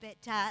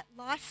that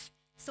life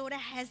sort of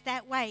has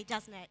that way,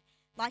 doesn't it?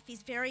 Life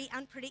is very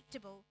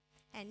unpredictable.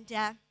 And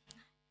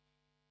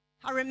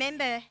I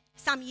remember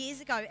some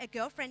years ago, a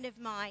girlfriend of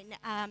mine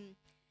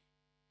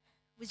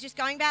was just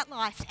going about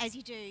life as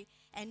you do,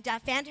 and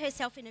found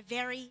herself in a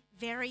very,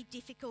 very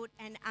difficult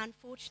and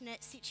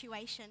unfortunate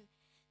situation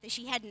that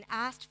she hadn't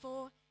asked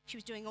for. She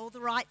was doing all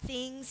the right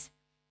things.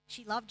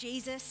 She loved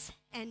Jesus,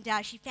 and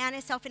she found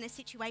herself in a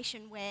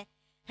situation where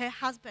her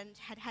husband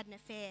had had an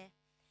affair.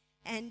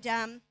 And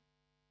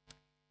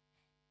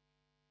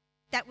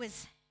that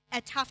was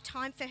a tough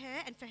time for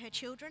her and for her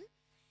children.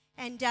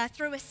 And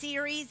through a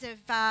series of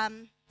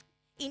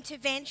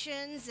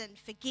interventions and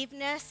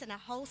forgiveness and a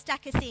whole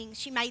stack of things,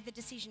 she made the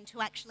decision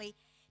to actually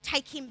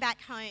take him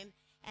back home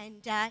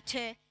and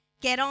to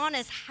get on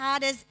as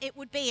hard as it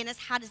would be and as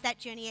hard as that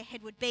journey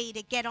ahead would be,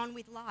 to get on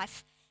with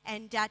life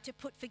and to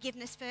put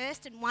forgiveness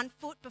first and one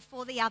foot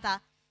before the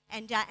other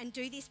and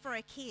do this for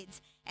her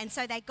kids. And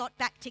so they got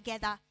back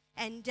together,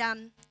 and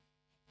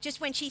just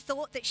when she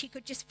thought that she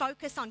could just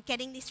focus on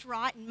getting this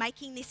right and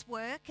making this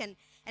work and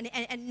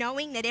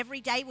knowing that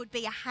every day would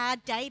be a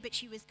hard day, but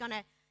she was going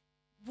to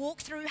walk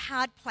through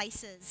hard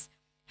places,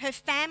 her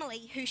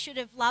family, who should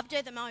have loved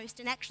her the most,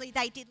 and actually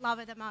they did love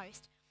her the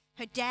most,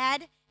 her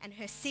dad and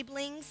her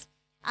siblings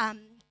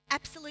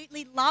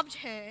absolutely loved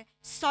her,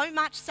 so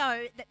much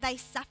so that they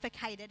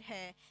suffocated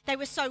her. They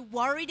were so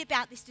worried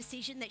about this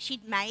decision that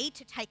she'd made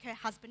to take her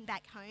husband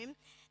back home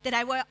that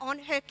they were on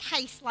her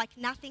case like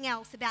nothing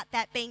else about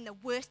that being the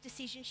worst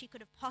decision she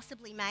could have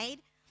possibly made,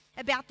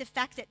 about the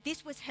fact that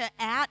this was her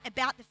out,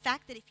 about the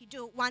fact that if you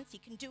do it once, you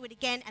can do it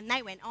again, and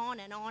they went on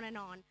and on and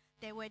on.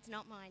 Their words,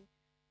 not mine.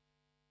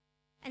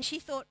 And she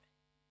thought,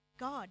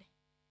 God,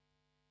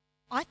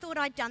 I thought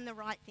I'd done the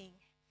right thing.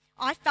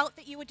 I felt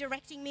that you were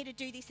directing me to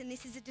do this, and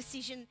this is a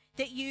decision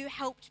that you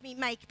helped me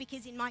make,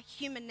 because in my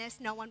humanness,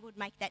 no one would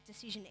make that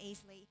decision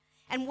easily.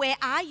 And where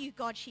are you,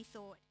 God, she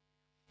thought.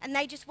 And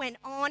they just went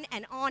on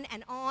and on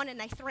and on, and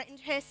they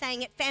threatened her,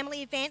 saying at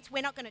family events,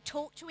 we're not going to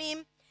talk to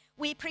him.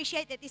 We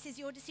appreciate that this is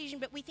your decision,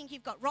 but we think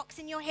you've got rocks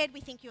in your head.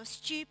 We think you're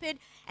stupid.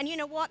 And you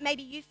know what?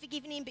 Maybe you've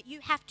forgiven him, but you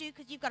have to,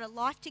 because you've got a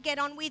life to get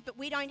on with, but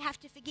we don't have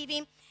to forgive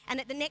him. And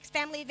at the next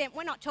family event,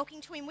 we're not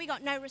talking to him. We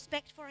got no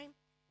respect for him.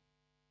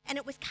 And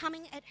it was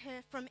coming at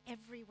her from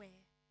everywhere.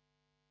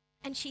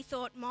 And she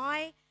thought,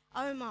 my,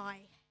 oh my,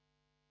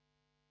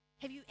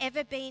 have you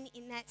ever been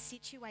in that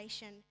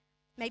situation?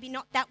 Maybe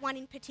not that one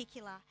in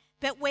particular,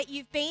 but where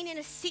you've been in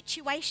a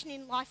situation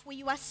in life where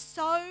you are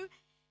so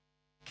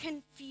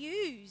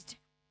confused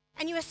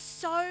and you are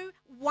so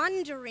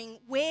wondering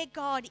where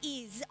God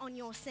is on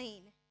your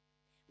scene,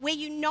 where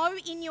you know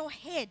in your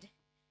head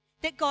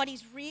that God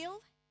is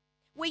real,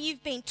 where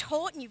you've been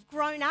taught and you've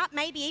grown up,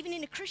 maybe even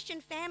in a Christian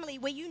family,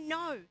 where you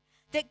know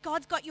that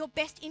God's got your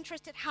best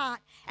interest at heart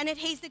and that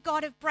he's the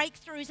God of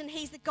breakthroughs and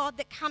he's the God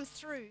that comes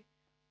through,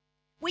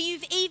 where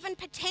you've even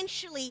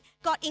potentially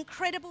got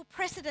incredible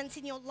precedents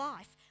in your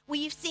life, where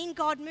you've seen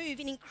God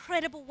move in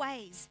incredible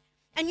ways.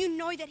 And you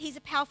know that he's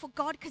a powerful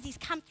God because he's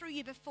come through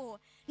you before.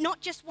 Not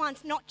just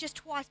once, not just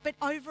twice, but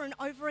over and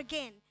over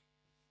again.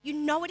 You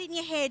know it in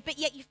your head, but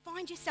yet you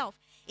find yourself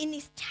in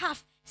this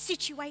tough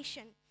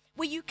situation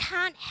where you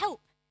can't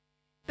help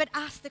but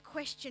ask the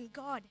question,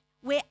 God,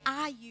 where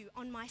are you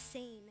on my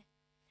scene?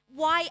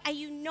 Why are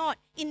you not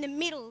in the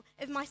middle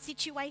of my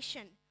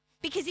situation?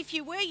 Because if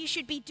you were, you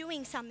should be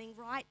doing something,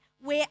 right?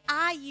 Where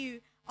are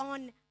you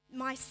on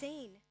my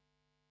scene?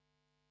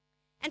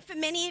 And for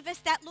many of us,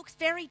 that looks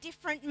very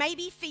different.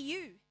 Maybe for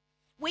you,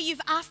 where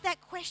you've asked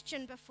that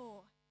question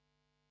before.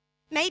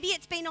 Maybe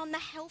it's been on the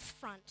health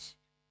front.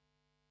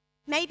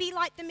 Maybe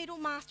like the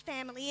Middlemast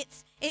family,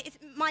 it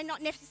might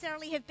not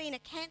necessarily have been a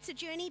cancer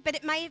journey, but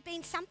it may have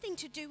been something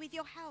to do with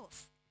your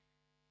health.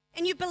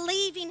 And you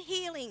believe in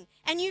healing,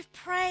 and you've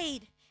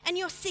prayed, and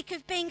you're sick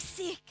of being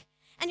sick.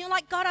 And you're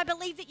like, God, I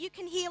believe that you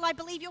can heal. I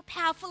believe you're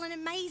powerful and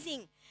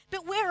amazing.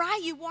 But where are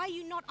you? Why are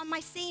you not on my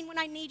scene when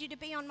I need you to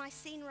be on my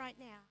scene right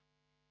now?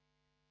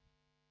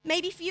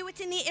 Maybe for you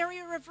it's in the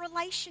area of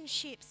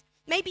relationships.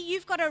 Maybe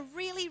you've got a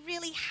really,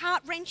 really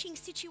heart-wrenching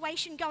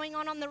situation going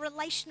on the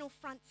relational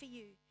front for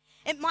you.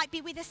 It might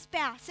be with a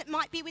spouse. It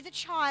might be with a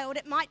child.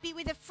 It might be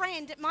with a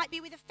friend. It might be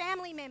with a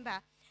family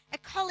member, a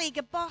colleague,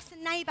 a boss,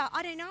 a neighbor.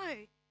 I don't know.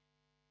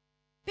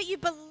 But you're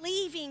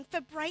believing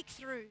for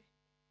breakthrough.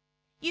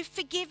 You've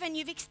forgiven.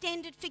 You've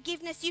extended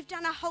forgiveness. You've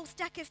done a whole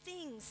stack of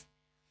things.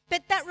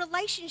 But that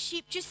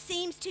relationship just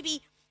seems to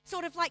be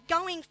sort of like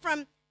going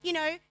from,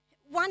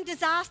 one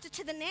disaster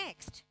to the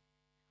next.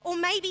 Or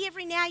maybe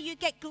every now you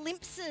get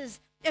glimpses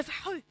of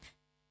hope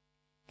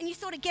and you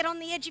sort of get on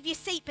the edge of your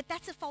seat, but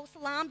that's a false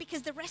alarm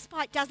because the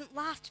respite doesn't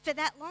last for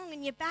that long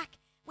and you're back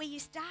where you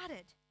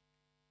started.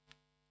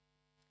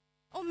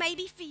 Or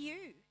maybe for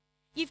you,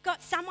 you've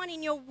got someone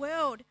in your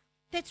world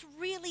that's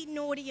really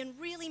naughty and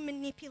really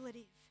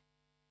manipulative.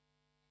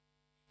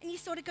 And you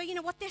sort of go, you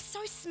know what, they're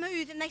so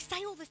smooth and they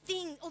say all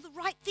the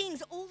right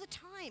things all the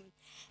time.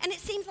 And it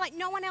seems like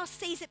no one else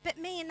sees it but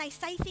me, and they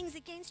say things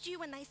against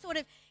you and they sort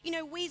of,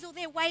 weasel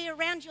their way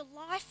around your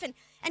life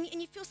and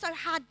you feel so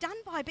hard done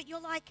by, but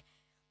you're like,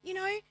 You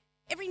know,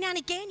 every now and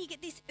again you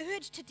get this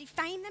urge to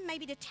defame them,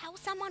 maybe to tell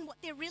someone what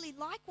they're really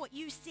like, what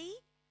you see.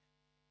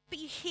 But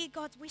you hear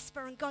God's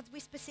whisper, and God's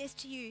whisper says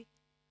to you,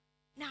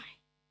 no,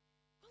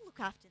 I'll look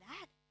after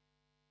that.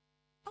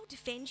 I'll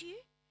defend you.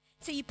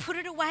 So you put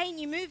it away and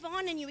you move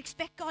on and you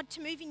expect God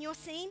to move in your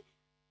scene,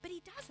 but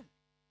he doesn't.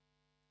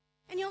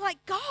 And you're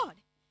like, God,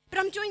 but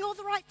I'm doing all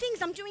the right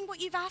things. I'm doing what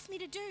you've asked me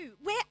to do.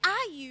 Where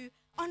are you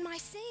on my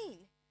scene?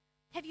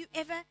 Have you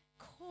ever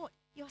caught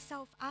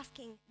yourself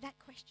asking that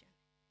question?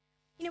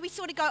 You know, we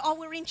sort of go, oh,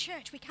 we're in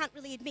church. We can't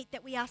really admit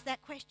that we ask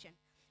that question.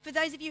 For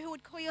those of you who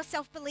would call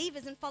yourself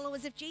believers and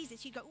followers of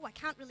Jesus, you go, oh, I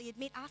can't really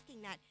admit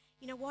asking that.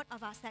 You know what?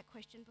 I've asked that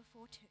question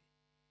before too.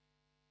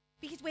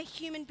 Because we're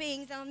human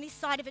beings, and on this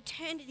side of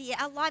eternity,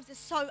 our lives are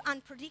so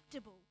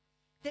unpredictable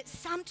that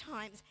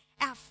sometimes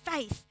our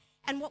faith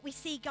and what we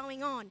see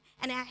going on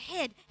and our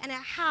head and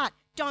our heart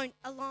don't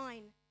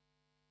align.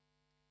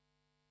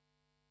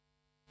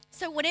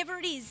 So whatever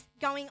it is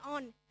going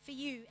on for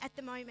you at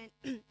the moment,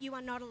 you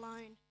are not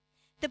alone.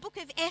 The book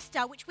of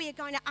Esther, which we are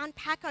going to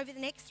unpack over the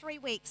next 3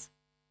 weeks,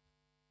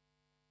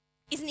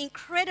 is an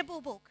incredible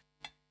book,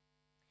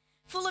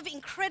 full of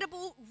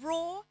incredible,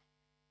 raw,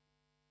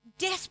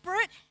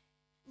 desperate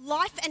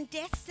life and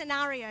death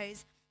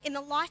scenarios in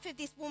the life of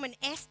this woman,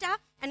 Esther,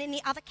 and in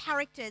the other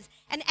characters.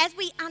 And as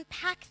we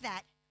unpack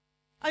that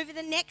over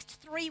the next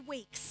 3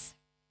 weeks,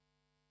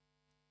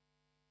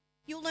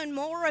 you'll learn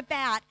more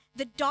about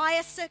the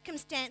dire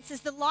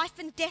circumstances, the life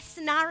and death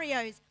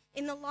scenarios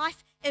in the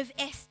life of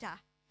Esther.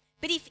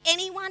 But if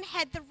anyone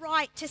had the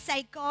right to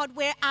say, God,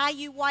 where are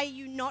you? Why are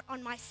you not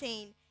on my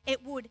scene?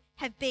 It would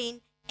have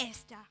been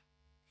Esther.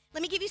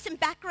 Let me give you some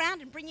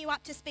background and bring you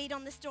up to speed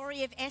on the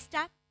story of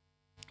Esther.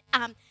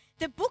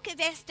 The book of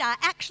Esther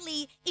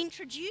actually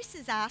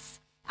introduces us,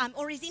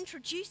 or is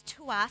introduced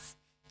to us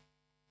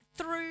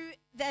through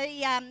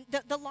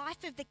the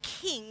life of the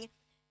king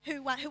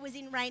who was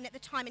in reign at the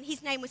time, and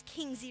his name was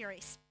King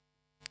Xerxes.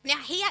 Now,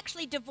 he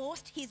actually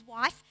divorced his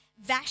wife,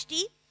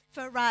 Vashti,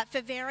 for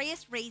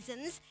various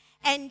reasons,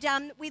 and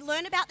we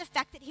learn about the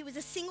fact that he was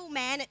a single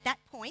man at that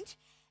point,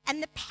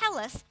 and the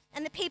palace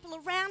and the people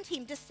around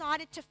him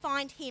decided to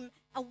find him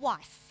a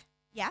wife,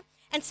 yeah?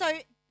 And so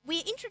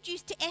we're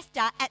introduced to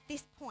Esther at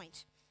this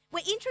point.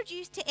 We're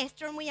introduced to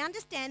Esther, and we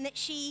understand that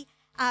she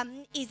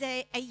is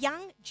a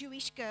young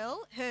Jewish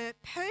girl. Her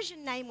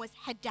Persian name was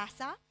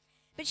Hadassah,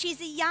 but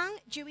she's a young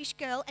Jewish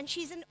girl, and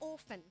she's an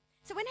orphan.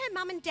 So when her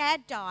mum and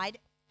dad died,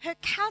 her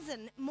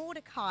cousin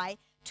Mordecai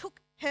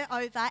took her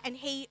over, and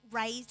he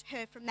raised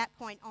her from that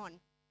point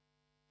on.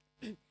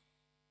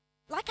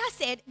 Like I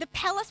said, the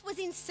palace was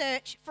in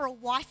search for a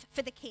wife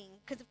for the king,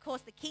 because of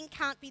course the king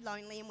can't be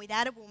lonely and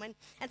without a woman.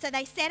 And so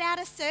they set out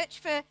a search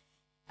for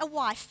a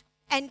wife.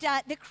 And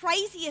the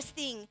craziest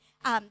thing,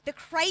 the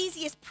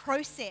craziest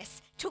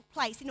process took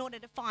place in order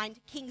to find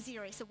King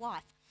Xerxes a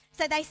wife.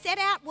 So they set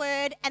out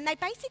word, and they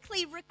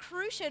basically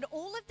recruited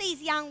all of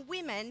these young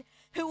women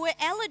who were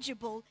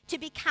eligible to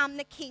become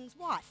the king's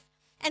wife.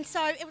 And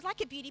so it was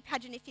like a beauty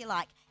pageant, if you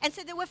like. And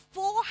so there were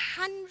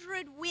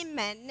 400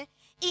 women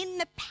in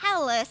the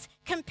palace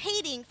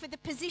competing for the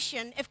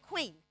position of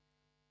queen.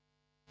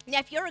 Now,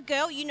 if you're a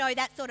girl, you know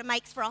that sort of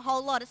makes for a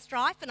whole lot of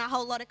strife and a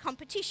whole lot of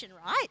competition,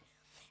 right?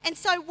 And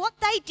so what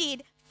they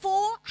did,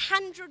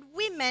 400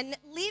 women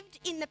lived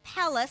in the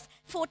palace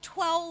for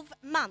 12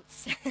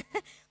 months.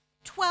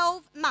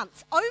 12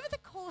 months. Over the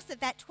course of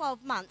that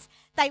 12 months,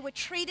 they were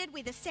treated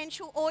with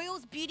essential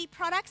oils, beauty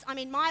products. I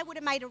mean, Maya would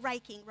have made a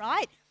raking,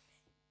 right?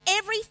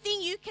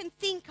 Everything you can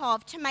think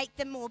of to make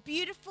them more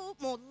beautiful,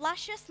 more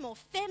luscious, more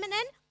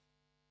feminine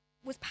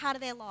was part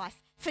of their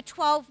life for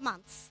 12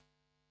 months.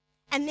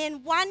 And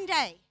then one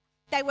day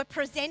they were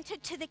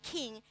presented to the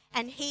king,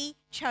 and he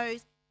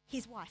chose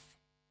his wife.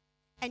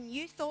 And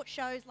you thought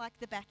shows like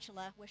The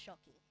Bachelor were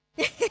shocking.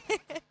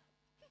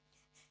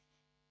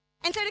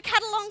 And so to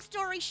cut a long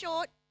story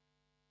short,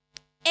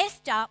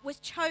 Esther was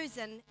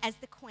chosen as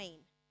the queen.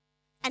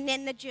 And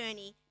then the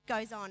journey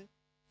goes on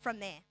from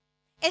there.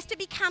 Esther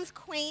becomes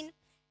queen,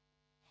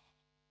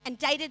 and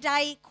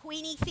day-to-day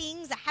queenie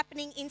things are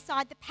happening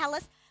inside the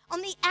palace.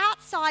 On the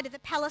outside of the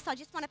palace, I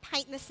just want to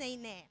paint the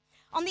scene there.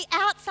 On the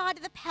outside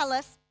of the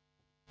palace,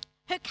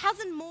 her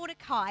cousin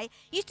Mordecai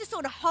used to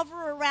sort of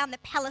hover around the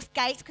palace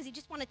gates because he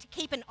just wanted to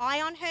keep an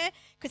eye on her,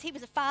 because he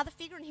was a father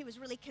figure and he was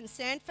really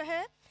concerned for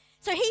her.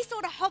 So he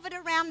sort of hovered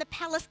around the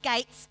palace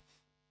gates.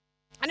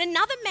 And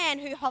another man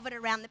who hovered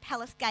around the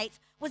palace gates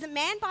was a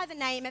man by the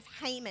name of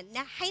Haman.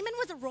 Now, Haman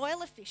was a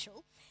royal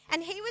official,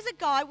 and he was a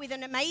guy with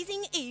an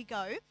amazing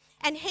ego,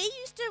 and he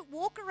used to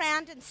walk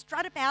around and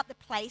strut about the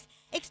place,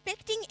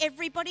 expecting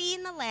everybody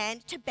in the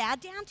land to bow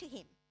down to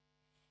him.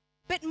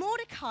 But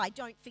Mordecai,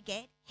 don't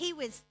forget, he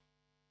was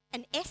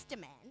an Esther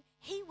man.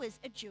 He was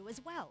a Jew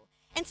as well.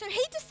 And so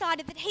he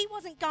decided that he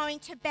wasn't going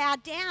to bow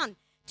down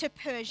to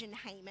Persian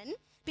Haman,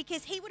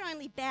 because he would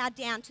only bow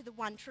down to the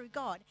one true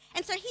God.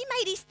 And so he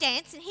made his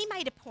stance, and he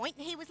made a point,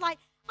 and he was like,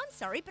 I'm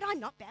sorry, but I'm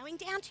not bowing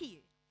down to you.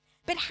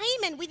 But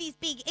Haman, with his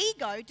big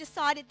ego,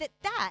 decided that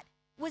that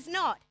was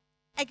not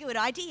a good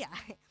idea.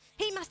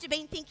 He must have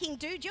been thinking,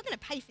 dude, you're going to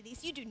pay for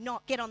this. You do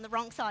not get on the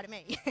wrong side of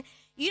me.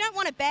 You don't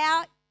want to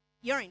bow,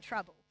 you're in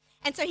trouble.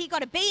 And so he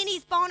got a bee in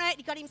his bonnet,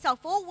 he got himself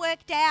all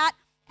worked out,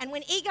 and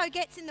when ego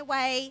gets in the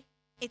way,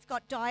 it's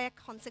got dire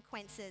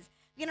consequences.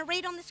 We're going to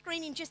read on the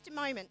screen in just a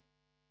moment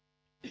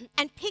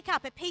and pick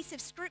up a piece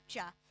of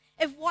scripture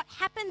of what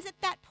happens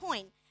at that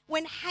point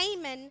when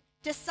Haman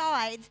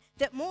decides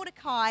that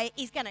Mordecai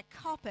is going to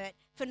cop it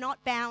for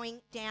not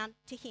bowing down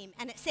to him.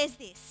 And it says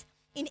this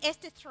in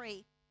Esther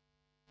 3.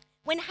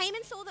 When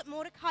Haman saw that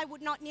Mordecai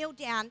would not kneel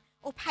down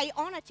or pay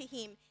honour to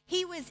him,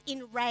 he was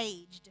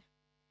enraged.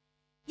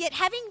 Yet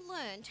having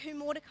learned who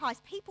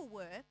Mordecai's people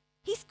were,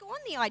 he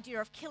scorned the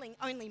idea of killing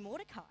only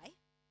Mordecai.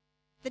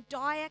 The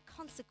dire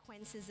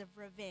consequences of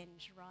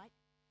revenge, right?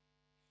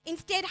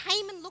 Instead,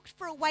 Haman looked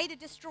for a way to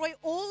destroy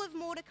all of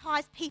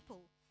Mordecai's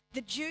people,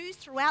 the Jews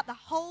throughout the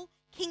whole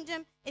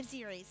kingdom of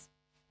Xerxes.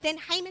 Then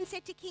Haman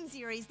said to King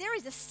Xerxes, there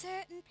is a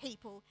certain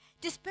people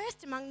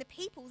dispersed among the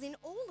peoples in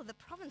all of the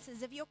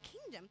provinces of your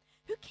kingdom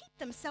who keep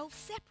themselves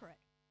separate.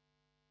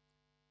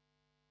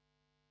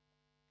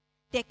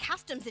 Their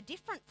customs are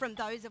different from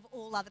those of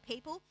all other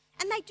people,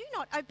 and they do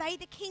not obey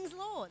the king's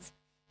laws.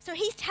 So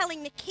he's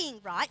telling the king,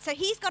 right? So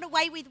he's got a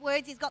way with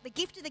words. He's got the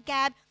gift of the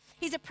gab.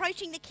 He's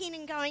approaching the king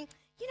and going,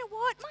 you know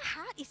what? My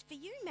heart is for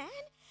you, man.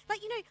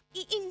 Like, you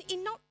know,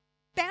 in not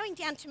bowing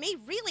down to me,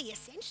 really,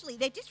 essentially,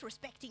 they're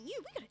disrespecting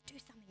you. We've got to do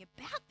something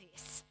about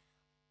this.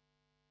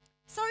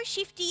 So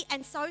shifty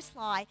and so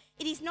sly,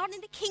 it is not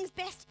in the king's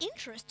best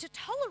interest to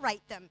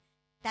tolerate them.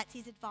 That's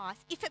his advice.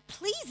 If it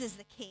pleases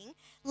the king,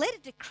 let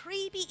a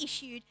decree be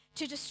issued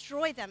to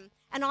destroy them,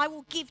 and I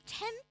will give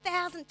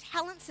 10,000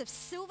 talents of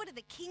silver to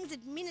the king's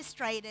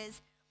administrators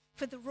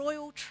for the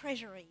royal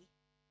treasury.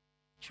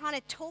 Trying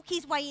to talk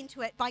his way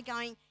into it by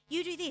going,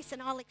 you do this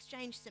and I'll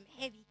exchange some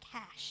heavy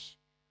cash.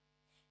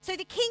 So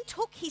the king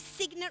took his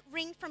signet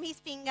ring from his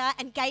finger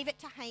and gave it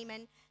to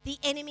Haman, the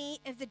enemy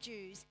of the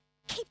Jews.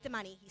 Keep the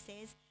money, he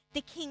says.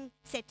 The king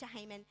said to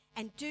Haman,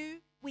 and do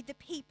with the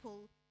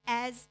people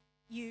as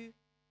you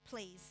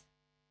please.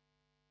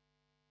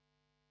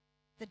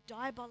 The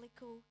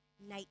diabolical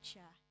nature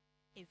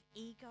of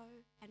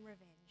ego and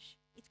revenge.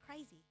 It's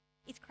crazy.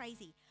 It's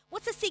crazy.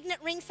 What's a signet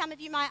ring, some of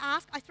you might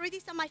ask? I threw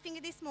this on my finger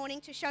this morning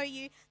to show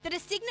you that a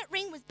signet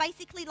ring was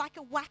basically like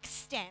a wax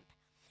stamp.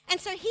 And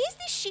so here's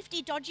this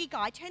shifty, dodgy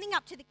guy turning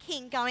up to the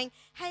king going,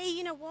 hey,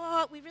 you know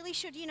what, we really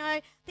should,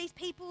 these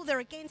people, they're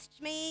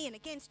against me and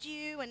against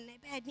you and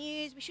they're bad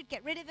news, we should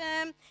get rid of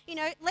them.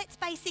 Let's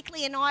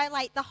basically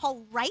annihilate the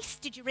whole race.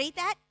 Did you read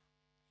that?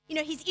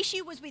 His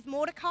issue was with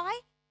Mordecai,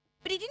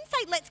 but he didn't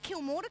say, let's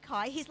kill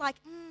Mordecai. He's like,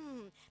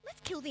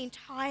 let's kill the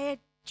entire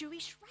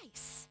Jewish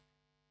race.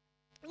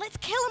 Let's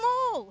kill them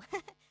all.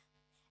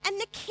 And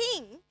the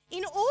king,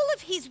 in all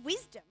of his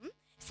wisdom,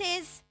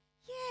 says,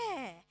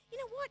 yeah, you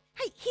know what?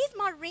 Hey, here's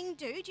my ring,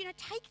 dude.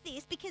 Take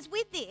this, because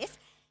with this,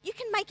 you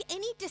can make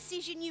any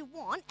decision you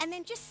want and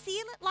then just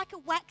seal it like a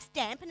wax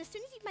stamp. And as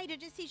soon as you've made a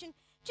decision,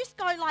 just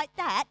go like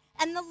that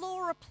and the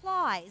law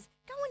applies.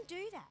 Go and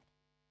do that.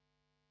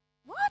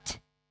 What?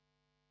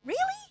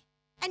 Really?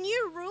 And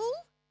you rule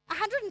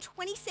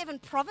 127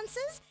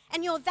 provinces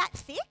and you're that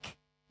thick?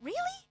 Really?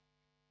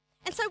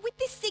 And so with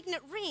this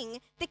signet ring,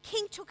 the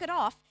king took it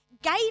off,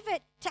 gave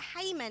it to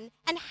Haman,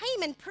 and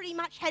Haman pretty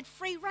much had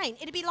free reign.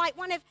 It'd be like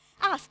one of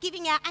us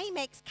giving our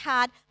Amex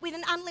card with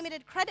an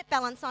unlimited credit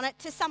balance on it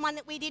to someone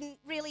that we didn't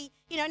really,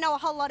 know a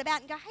whole lot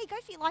about and go, hey, go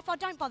for your life. Oh,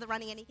 don't bother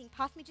running anything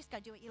past me. Just go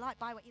do what you like,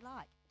 buy what you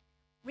like.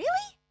 Really?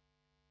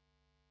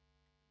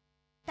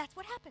 That's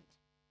what happened.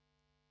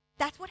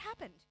 That's what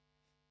happened.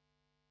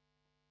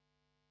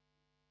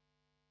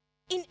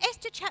 In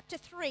Esther chapter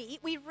 3,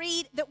 we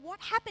read that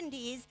what happened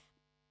is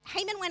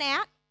Haman went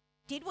out,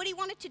 did what he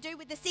wanted to do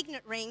with the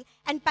signet ring,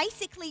 and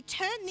basically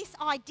turned this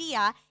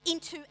idea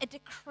into a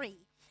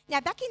decree. Now,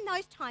 back in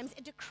those times,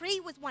 a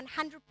decree was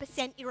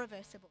 100%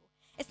 irreversible.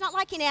 It's not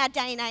like in our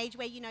day and age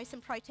where,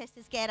 some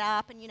protesters get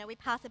up and, we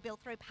pass a bill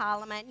through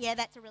Parliament. Yeah,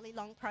 that's a really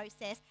long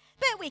process,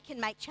 but we can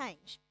make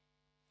change.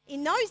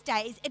 In those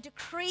days, a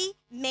decree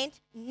meant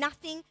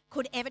nothing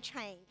could ever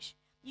change.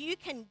 You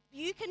can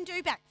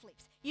do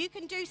backflips. You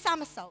can do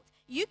somersaults.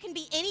 You can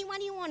be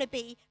anyone you want to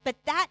be, but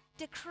that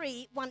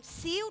decree, once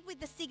sealed with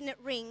the signet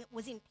ring,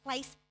 was in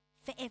place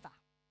forever.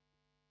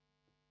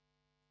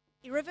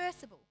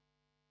 Irreversible.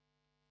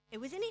 It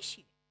was an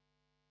issue.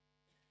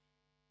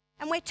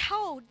 And we're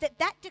told that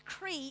that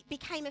decree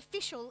became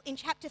official in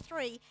chapter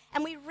 3,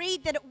 and we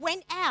read that it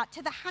went out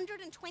to the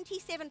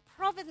 127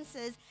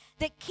 provinces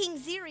that King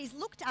Xerxes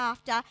looked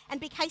after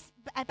and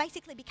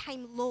basically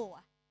became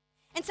law.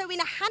 And so in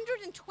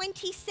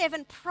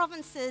 127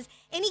 provinces,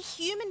 any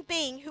human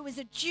being who was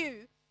a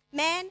Jew,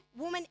 man,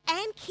 woman,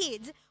 and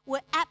kids,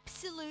 were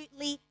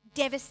absolutely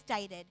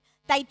devastated.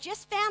 They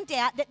just found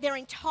out that their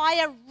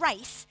entire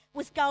race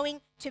was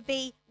going to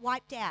be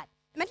wiped out.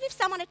 Imagine if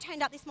someone had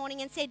turned up this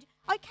morning and said,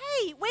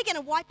 okay, we're going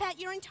to wipe out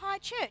your entire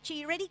church. Are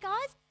you ready,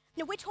 guys?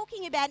 Now, we're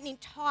talking about an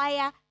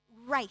entire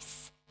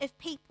race of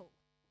people.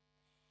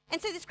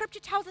 And so the scripture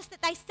tells us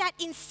that they sat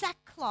in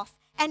sackcloth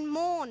and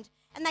mourned,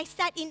 and they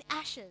sat in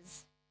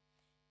ashes.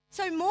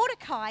 So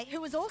Mordecai,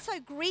 who was also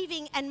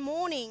grieving and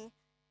mourning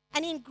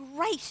and in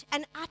great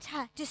and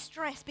utter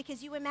distress,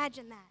 because you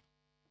imagine that,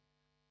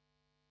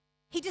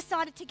 he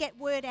decided to get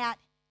word out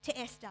to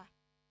Esther.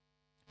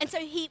 And so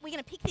we're going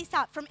to pick this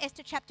up from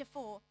Esther chapter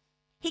 4.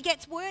 He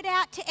gets word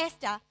out to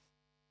Esther,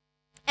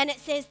 and it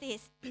says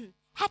this: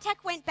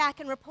 Hatak went back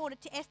and reported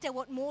to Esther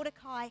what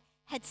Mordecai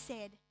had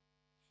said,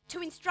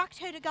 to instruct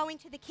her to go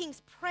into the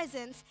king's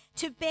presence,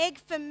 to beg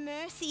for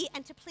mercy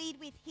and to plead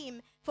with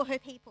him for her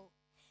people.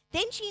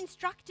 Then she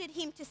instructed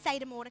him to say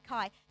to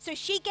Mordecai, so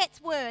she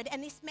gets word,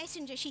 and this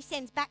messenger she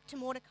sends back to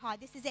Mordecai,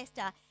 this is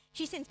Esther,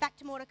 she sends back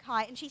to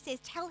Mordecai, and she says,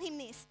 tell him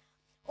this: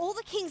 all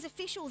the king's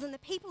officials and the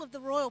people of the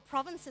royal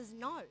provinces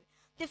know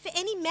that for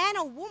any man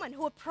or woman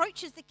who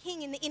approaches the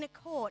king in the inner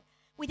court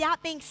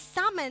without being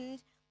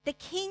summoned, the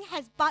king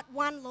has but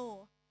one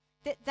law,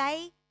 that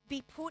they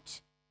be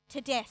put to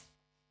death,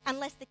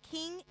 unless the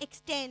king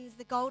extends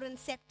the golden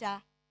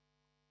scepter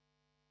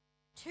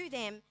to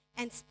them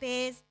and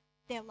spares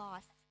their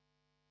life.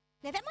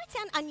 Now that might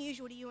sound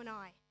unusual to you and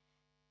I,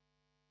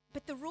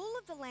 but the rule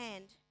of the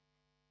land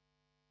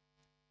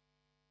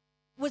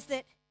was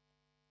that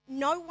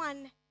no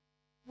one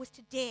was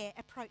to dare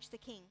approach the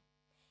king.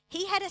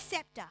 He had a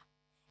scepter,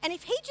 and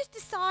if he just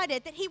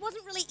decided that he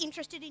wasn't really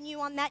interested in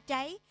you on that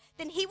day,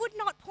 then he would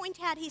not point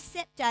out his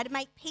scepter to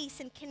make peace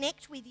and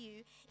connect with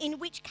you, in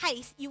which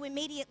case you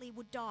immediately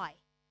would die.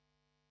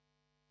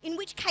 In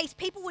which case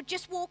people would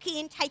just walk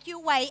in, take you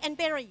away and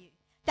bury you.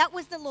 That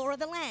was the law of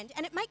the land.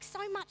 And it makes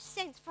so much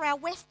sense for our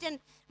Western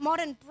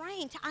modern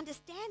brain to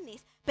understand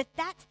this, but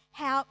that's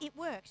how it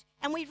worked.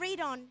 And we read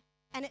on,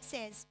 and it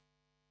says,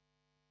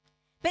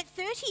 but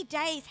 30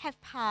 days have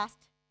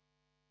passed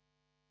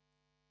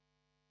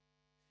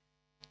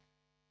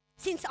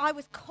since I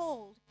was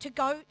called to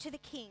go to the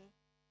king.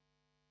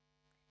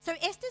 So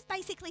Esther's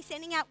basically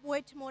sending out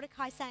word to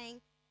Mordecai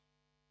saying,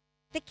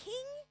 the king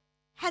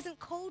hasn't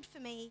called for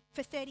me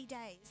for 30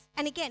 days.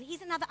 And again,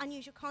 here's another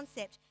unusual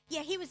concept.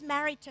 Yeah, he was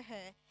married to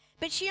her,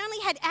 but she only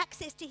had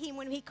access to him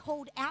when he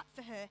called out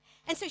for her.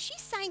 And so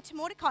she's saying to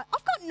Mordecai,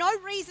 I've got no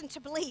reason to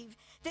believe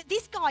that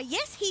this guy,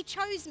 yes, he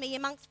chose me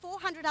amongst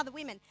 400 other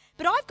women,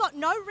 but I've got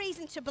no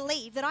reason to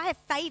believe that I have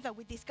favor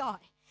with this guy,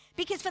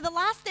 because for the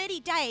last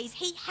 30 days,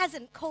 he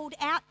hasn't called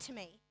out to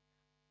me.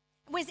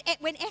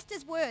 When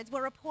Esther's words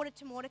were reported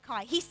to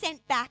Mordecai, he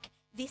sent back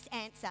this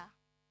answer.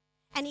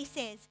 And he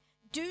says,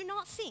 do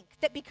not think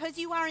that because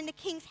you are in the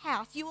king's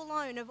house, you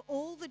alone of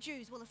all the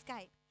Jews will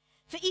escape.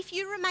 For if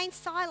you remain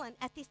silent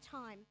at this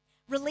time,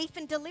 relief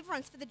and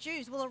deliverance for the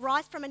Jews will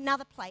arise from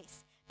another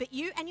place, but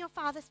you and your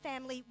father's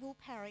family will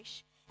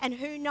perish. And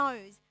who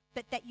knows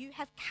but that you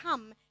have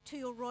come to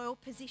your royal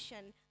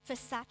position for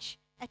such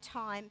a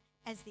time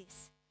as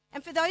this.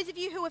 And for those of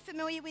you who are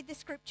familiar with the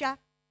scripture,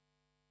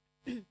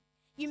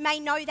 you may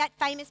know that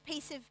famous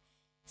piece of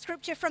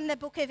scripture from the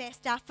book of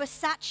Esther, for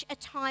such a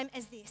time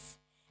as this.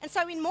 And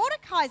so in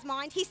Mordecai's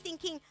mind, he's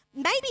thinking,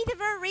 maybe the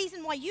very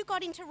reason why you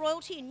got into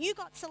royalty and you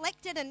got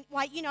selected and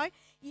why,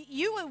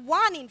 you were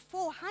one in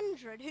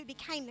 400 who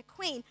became the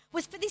queen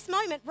was for this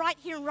moment right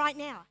here and right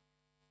now,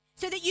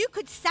 so that you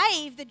could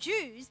save the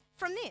Jews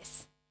from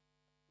this.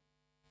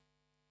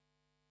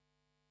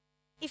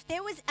 If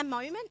there was a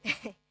moment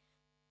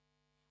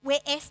where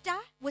Esther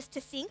was to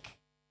think,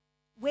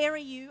 where are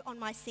you on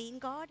my scene,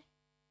 God?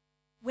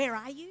 Where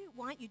are you?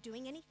 Why aren't you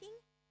doing anything?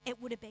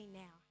 It would have been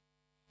now.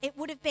 It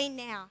would have been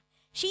now.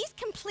 She's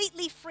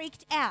completely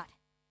freaked out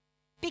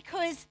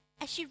because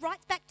as she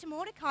writes back to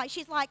Mordecai,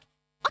 she's like,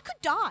 I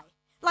could die.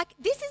 Like,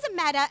 this is a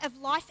matter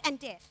of life and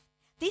death.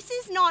 This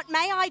is not,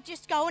 may I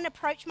just go and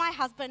approach my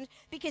husband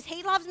because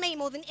he loves me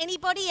more than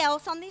anybody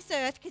else on this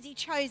earth because he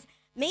chose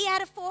me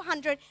out of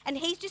 400 and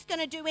he's just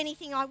going to do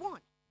anything I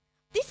want.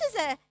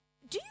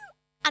 Do you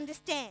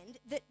understand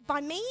that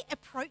by me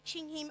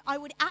approaching him, I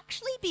would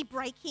actually be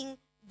breaking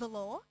the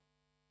law?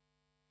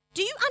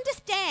 Do you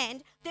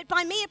understand that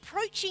by me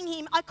approaching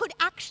him, I could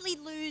actually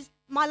lose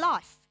my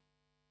life?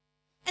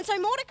 And so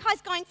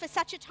Mordecai's going, for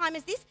such a time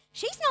as this.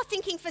 She's not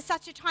thinking for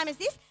such a time as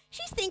this.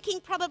 She's thinking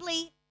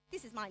probably,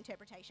 this is my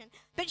interpretation,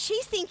 but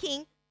she's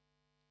thinking,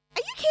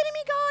 are you kidding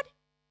me,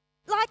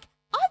 God? Like,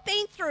 I've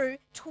been through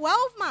 12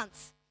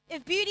 months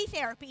of beauty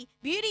therapy,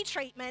 beauty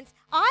treatments.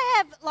 I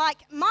have,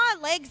 my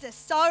legs are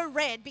so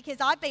red because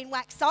I've been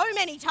waxed so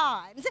many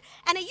times.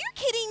 And are you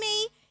kidding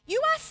me?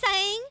 You are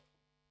saying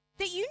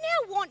that you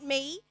now want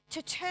me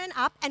to turn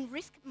up and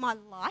risk my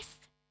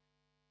life?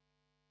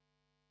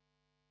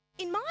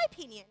 In my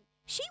opinion,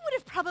 she would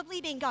have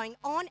probably been going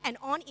on and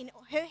on in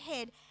her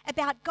head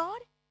about,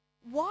 God,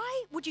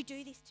 why would you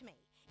do this to me?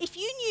 If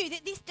you knew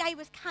that this day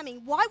was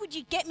coming, why would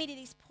you get me to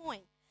this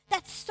point?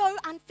 That's so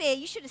unfair.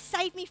 You should have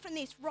saved me from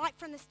this right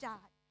from the start.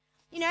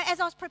 As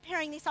I was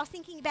preparing this, I was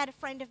thinking about a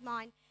friend of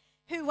mine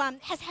who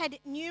has had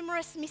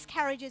numerous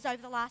miscarriages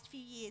over the last few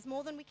years,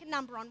 more than we can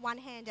number on one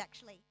hand,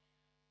 actually.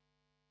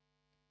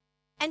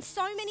 And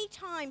so many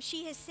times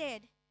she has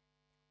said,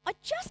 I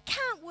just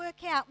can't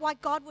work out why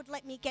God would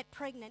let me get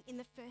pregnant in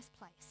the first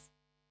place.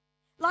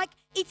 Like,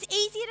 it's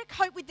easier to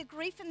cope with the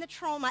grief and the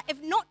trauma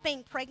of not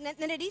being pregnant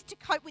than it is to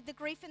cope with the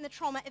grief and the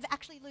trauma of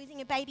actually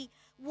losing a baby.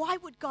 Why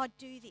would God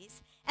do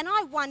this? And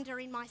I wonder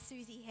in my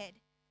Susie head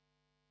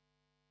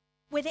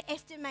whether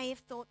Esther may have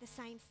thought the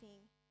same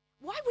thing.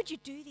 Why would you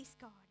do this,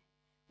 God?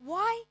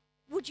 Why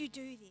would you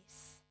do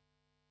this?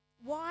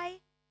 Why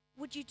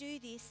would you do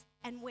this,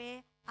 and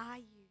where are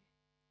you?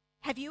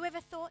 Have you ever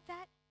thought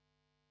that?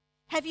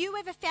 Have you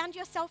ever found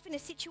yourself in a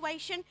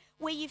situation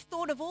where you've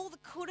thought of all the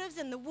could'ves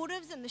and the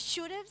would'ves and the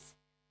should'ves?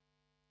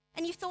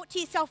 And you've thought to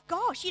yourself,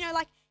 gosh,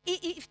 like,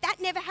 if that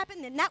never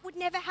happened, then that would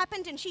never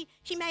happen. And she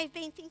may have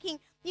been thinking,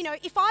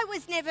 if I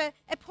was never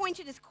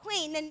appointed as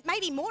queen, then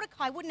maybe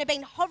Mordecai wouldn't have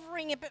been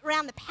hovering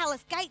around the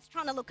palace gates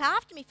trying to look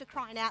after me, for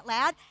crying out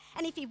loud.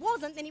 And if he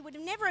wasn't, then he would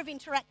have never have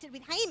interacted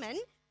with Haman.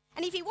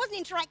 And if he wasn't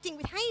interacting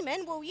with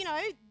Haman, well,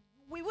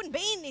 we wouldn't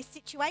be in this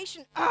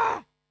situation.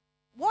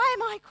 Why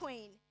am I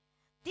queen?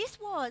 This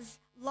was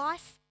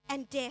life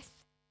and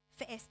death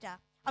for Esther.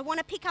 I want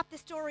to pick up the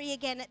story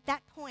again at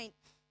that point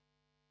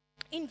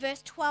in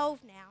verse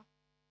 12 now.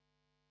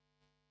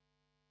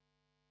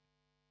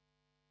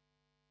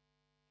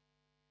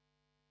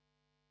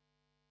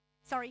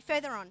 Sorry,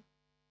 further on.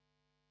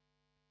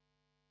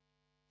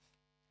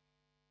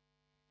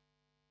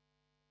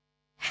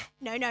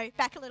 No,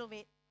 back a little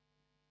bit.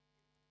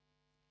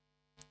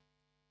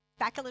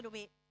 Back a little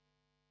bit.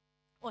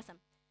 Awesome.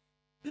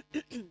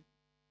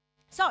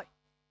 So,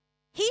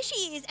 here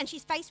she is, and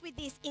she's faced with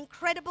this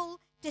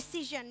incredible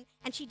decision,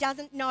 and she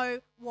doesn't know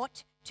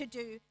what to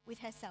do with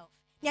herself.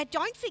 Now,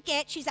 don't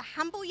forget, she's a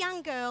humble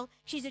young girl.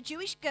 She's a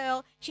Jewish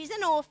girl. She's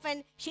an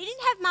orphan. She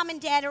didn't have mum and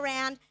dad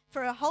around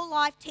for her whole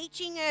life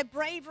teaching her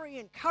bravery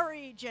and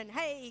courage and,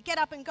 hey, get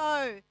up and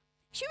go.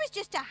 She was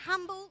just a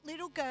humble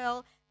little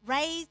girl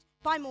raised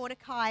by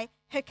Mordecai,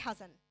 her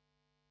cousin.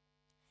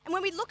 And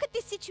when we look at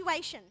this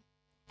situation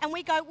and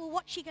we go, well,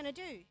 what's she going to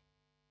do?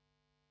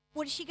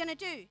 What is she going to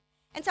do?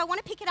 And so I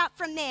want to pick it up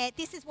from there.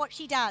 This is what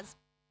she does.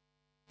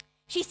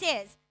 She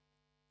says,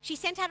 she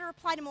sent out a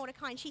reply to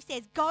Mordecai, and she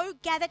says, go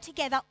gather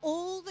together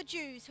all the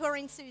Jews who are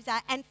in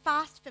Susa and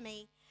fast for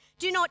me.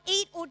 Do not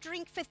eat or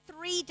drink for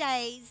 3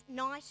 days,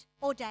 night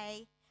or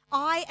day.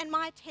 I and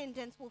my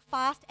attendants will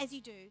fast as you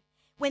do.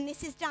 When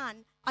this is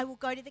done, I will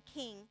go to the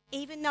king,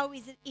 even though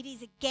it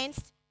is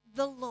against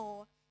the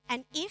law.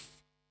 And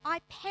if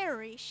I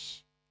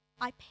perish,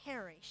 I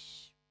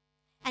perish.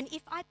 And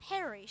if I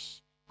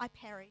perish, I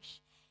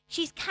perish.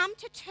 She's come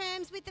to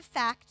terms with the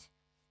fact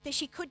that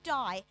she could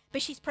die,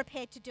 but she's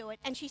prepared to do it.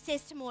 And she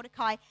says to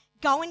Mordecai,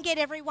 go and get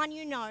everyone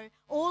you know,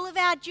 all of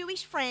our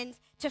Jewish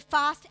friends, to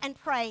fast and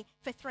pray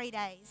for 3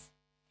 days.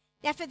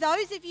 Now, for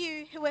those of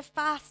you who are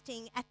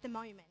fasting at the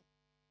moment,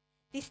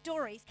 this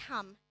story's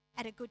come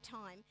at a good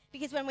time,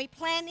 because when we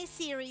planned this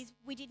series,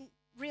 we didn't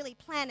really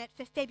plan it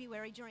for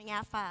February during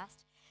our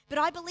fast. But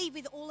I believe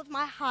with all of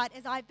my heart,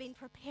 as I've been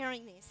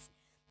preparing this,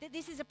 that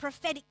this is a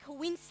prophetic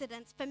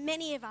coincidence for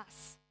many of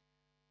us.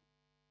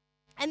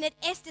 And that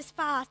Esther's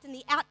fast and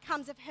the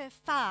outcomes of her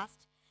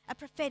fast are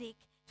prophetic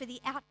for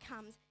the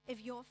outcomes of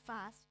your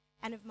fast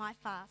and of my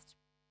fast.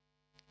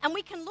 And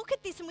we can look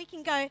at this and we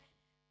can go,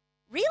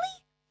 really?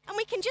 And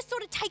we can just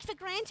sort of take for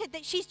granted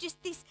that she's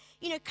just this,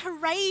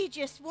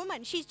 courageous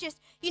woman. She's just,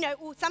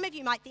 well, some of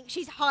you might think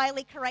she's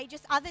highly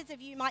courageous. Others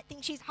of you might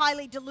think she's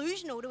highly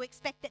delusional to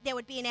expect that there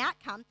would be an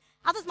outcome.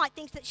 Others might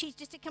think that she's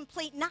just a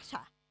complete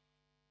nutter.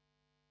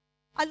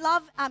 I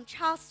love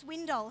Charles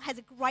Swindoll has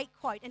a great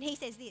quote, and he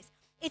says this: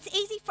 it's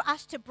easy for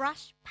us to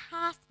brush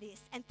past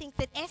this and think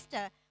that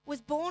Esther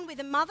was born with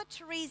a Mother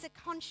Teresa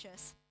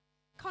conscience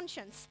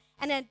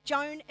and a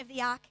Joan of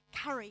the Arc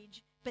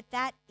courage, but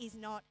that is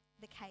not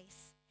the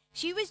case.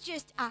 She was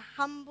just a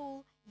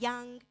humble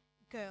young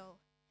girl.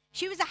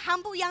 She was a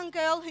humble young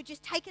girl who'd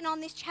just taken on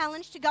this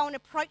challenge to go and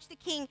approach the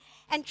king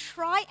and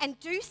try and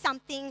do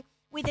something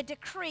with a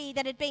decree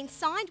that had been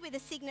signed with a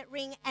signet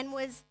ring and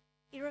was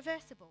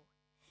irreversible.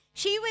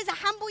 She was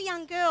a humble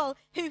young girl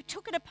who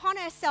took it upon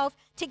herself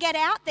to get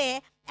out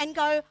there and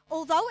go,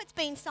 although it's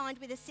been signed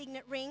with a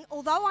signet ring,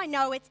 although I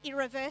know it's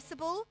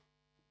irreversible,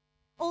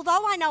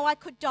 although I know I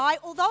could die,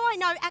 although I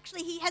know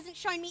actually he hasn't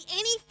shown me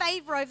any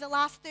favour over the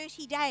last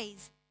 30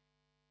 days,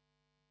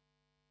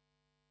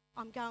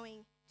 I'm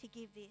going to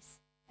give this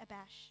a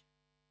bash.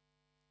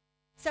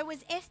 So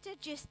was Esther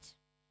just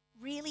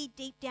really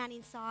deep down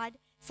inside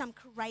some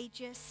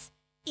courageous,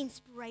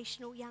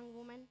 inspirational young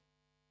woman?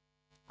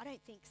 I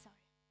don't think so.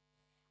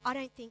 I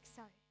don't think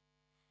so.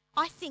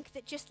 I think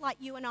that just like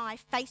you and I,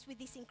 faced with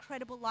this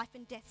incredible life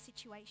and death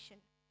situation,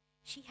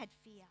 she had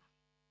fear.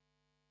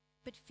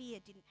 But fear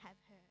didn't have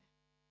her.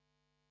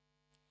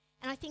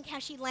 And I think how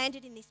she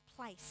landed in this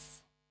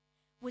place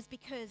was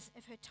because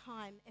of her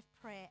time of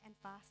prayer and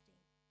fasting.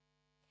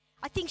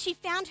 I think she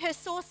found her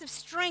source of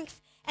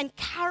strength and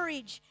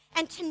courage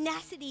and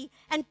tenacity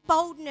and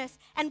boldness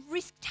and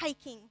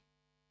risk-taking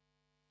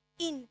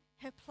in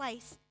her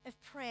place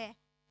of prayer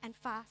and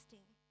fasting.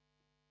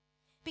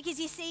 Because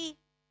you see,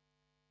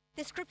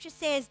 the scripture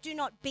says, do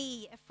not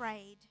be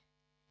afraid.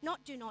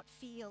 Not do not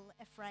feel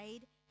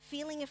afraid.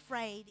 feeling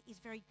afraid is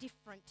very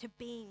different to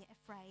being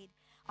afraid.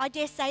 I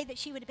dare say that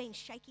she would have been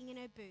shaking in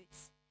her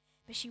boots,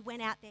 but she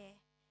went out there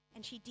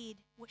and she did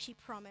what she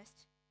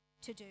promised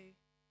to do.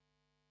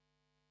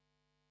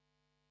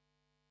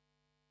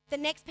 The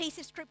next piece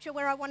of scripture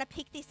where I want to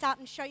pick this up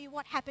and show you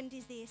what happened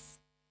is this.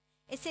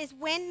 It says,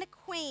 when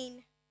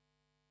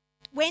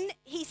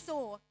he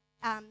saw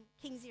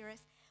King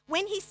Xerxes,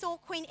 when he saw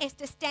Queen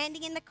Esther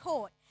standing in the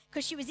court,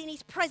 because she was in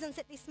his presence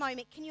at this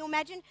moment, can you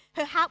imagine?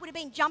 Her heart would have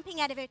been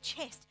jumping out of her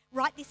chest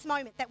right this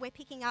moment that we're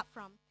picking up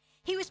from.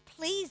 He was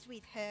pleased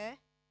with her,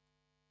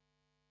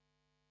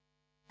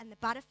 and the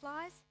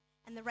butterflies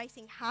and the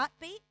racing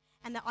heartbeat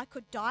and that I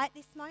could die at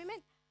this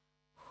moment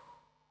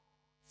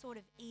sort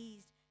of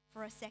eased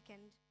for a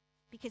second,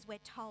 because we're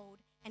told,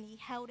 and he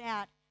held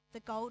out the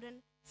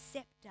golden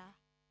scepter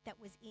that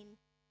was in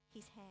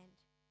his hand.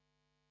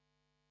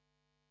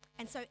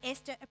 And so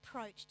Esther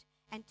approached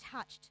and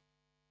touched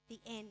the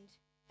end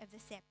of the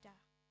scepter.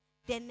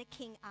 Then the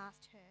king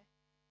asked her,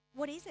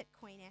 "What is it,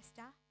 Queen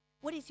Esther?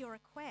 What is your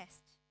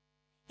request?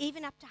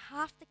 Even up to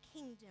half the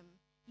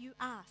kingdom you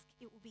ask,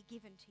 it will be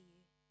given to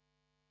you."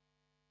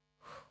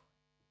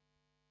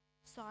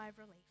 Sigh of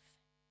relief.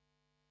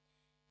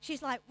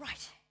 She's like,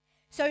 right,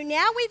 so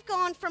now we've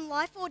gone from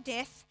life or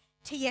death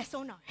to yes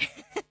or no.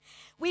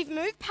 We've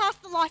moved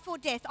past the life or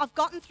death. I've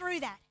gotten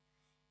through that.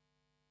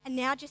 And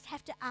now I just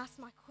have to ask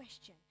my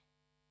question.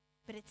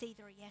 But it's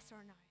either a yes or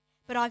a no.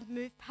 But I've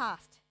moved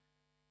past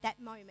that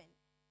moment.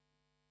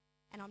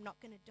 And I'm not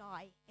going to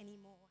die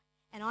anymore.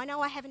 And I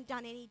know I haven't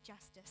done any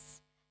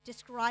justice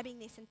describing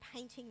this and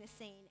painting the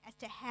scene as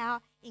to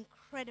how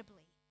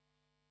incredibly,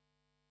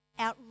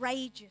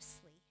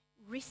 outrageously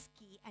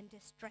risky and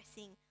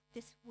distressing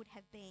this would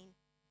have been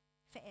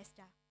for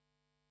Esther.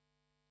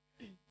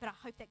 But I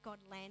hope that God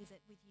lands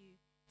it with you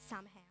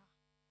somehow.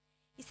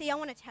 You see, I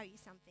want to tell you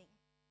something.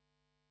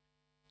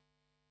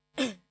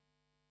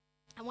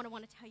 And what I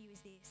want to tell you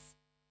is this.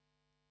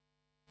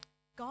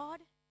 God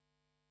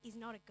is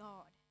not a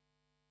God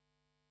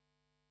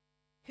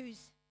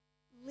who's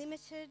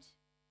limited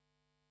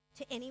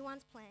to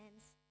anyone's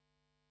plans,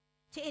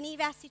 to any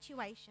of our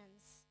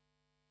situations,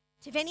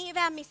 to any of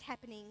our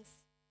mishappenings,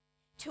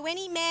 to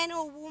any man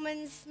or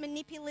woman's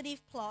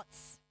manipulative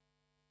plots,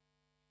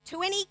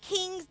 to any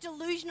king's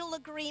delusional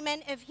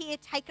agreement of here,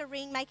 take a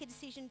ring, make a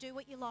decision, do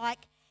what you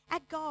like.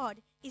 Our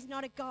God is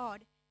not a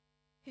God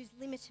who's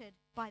limited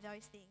by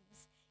those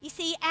things. You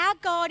see, our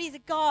God is a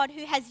God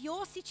who has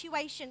your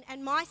situation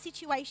and my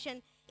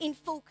situation in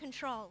full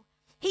control.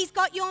 He's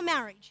got your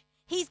marriage.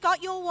 He's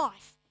got your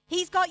wife.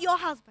 He's got your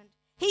husband.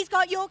 He's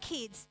got your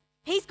kids.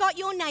 He's got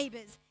your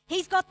neighbours.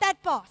 He's got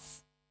that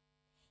boss.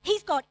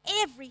 He's got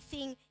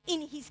everything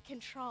in his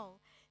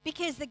control,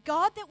 because the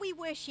God that we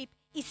worship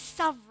is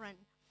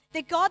sovereign.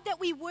 The God that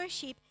we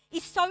worship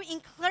is so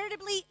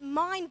incredibly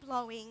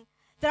mind-blowing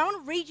that I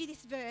want to read you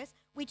this verse,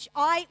 which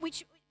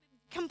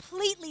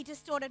completely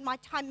distorted my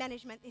time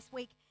management this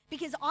week,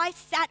 because I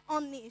sat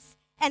on this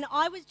and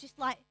I was just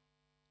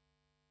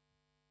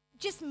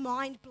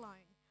mind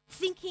blown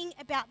thinking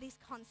about this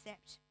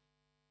concept.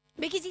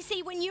 Because you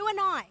see, when you and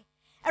I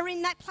are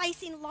in that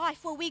place in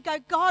life where we go,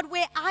 God,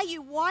 where are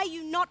you? Why are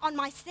you not on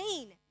my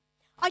scene?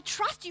 I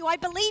trust you. I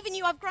believe in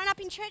you. I've grown up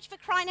in church, for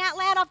crying out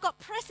loud. I've got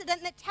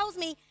precedent that tells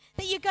me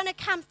that you're going to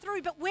come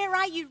through. But where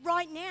are you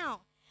right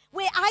now?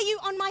 Where are you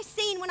on my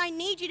scene when I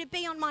need you to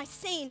be on my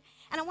scene?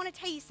 And I want to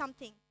tell you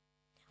something.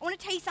 I want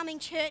to tell you something,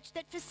 church,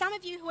 that for some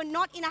of you who are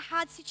not in a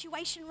hard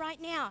situation right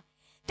now,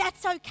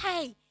 that's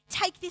okay.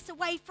 Take this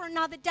away for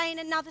another day and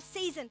another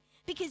season,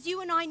 because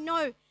you and I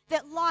know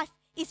that life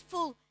is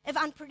full of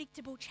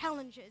unpredictable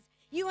challenges.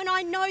 You and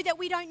I know that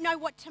we don't know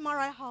what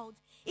tomorrow holds.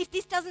 If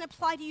this doesn't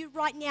apply to you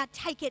right now,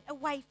 take it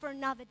away for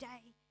another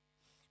day.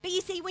 But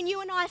you see, when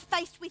you and I are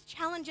faced with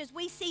challenges,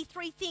 we see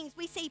three things.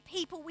 We see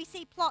people, we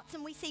see plots,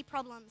 and we see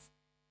problems.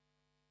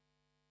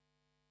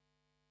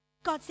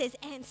 God sees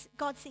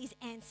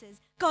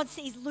answers. God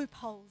sees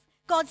loopholes.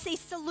 God sees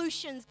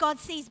solutions. God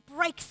sees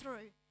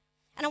breakthrough.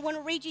 And I want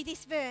to read you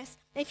this verse.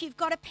 If you've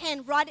got a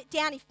pen, write it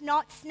down. If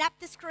not, snap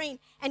the screen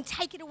and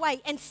take it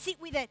away and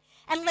sit with it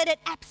and let it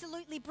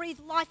absolutely breathe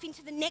life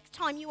into the next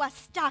time you are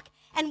stuck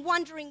and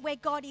wondering where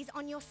God is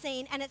on your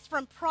scene. And it's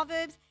from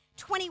Proverbs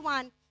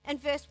 21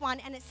 and verse 1,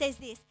 and it says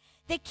this: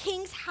 "The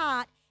king's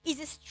heart is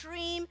a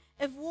stream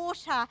of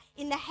water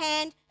in the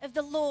hand of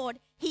the Lord.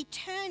 He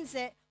turns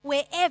it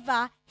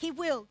wherever he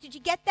will." Did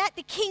you get that?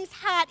 The king's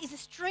heart is a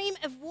stream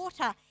of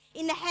water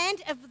in the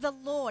hand of the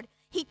Lord.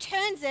 He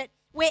turns it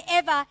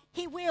wherever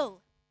he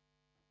will.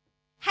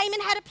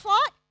 Haman had a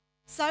plot,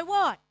 so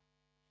what?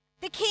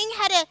 The king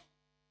had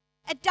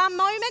a dumb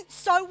moment,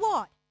 so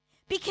what?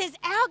 Because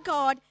our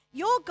God,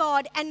 your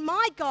God, and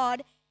my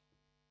God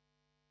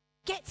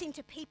gets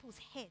into people's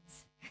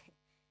heads.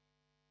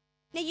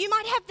 Now, you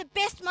might have the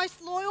best,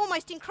 most loyal,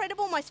 most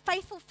incredible, most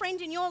faithful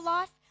friend in your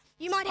life.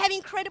 You might have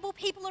incredible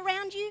people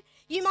around you.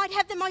 You might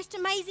have the most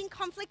amazing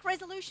conflict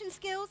resolution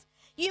skills.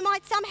 You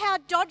might somehow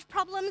dodge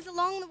problems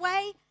along the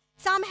way,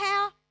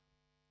 somehow.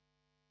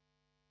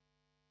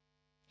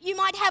 You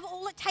might have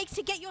all it takes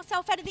to get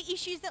yourself out of the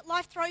issues that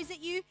life throws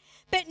at you,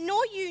 but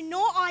nor you,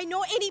 nor I,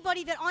 nor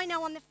anybody that I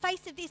know on the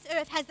face of this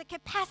earth has the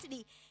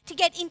capacity to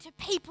get into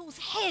people's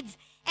heads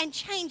and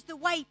change the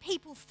way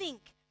people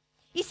think.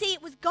 You see,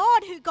 it was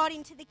God who got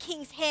into the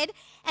king's head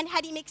and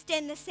had him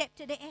extend the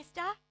scepter to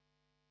Esther.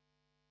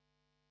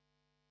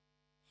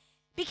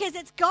 Because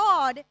it's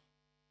God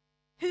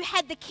who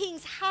had the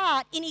king's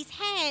heart in his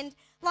hand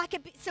like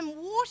some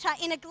water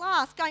in a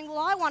glass, going, well,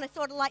 I want to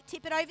sort of like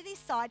tip it over this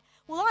side.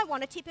 Well, I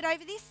want to tip it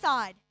over this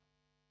side.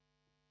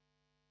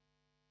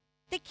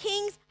 The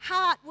king's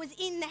heart was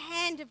in the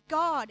hand of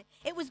God.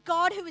 It was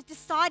God who was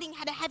deciding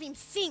how to have him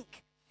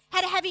think,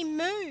 how to have him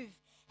move,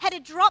 how to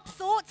drop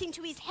thoughts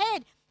into his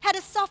head, how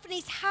to soften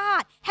his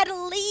heart, how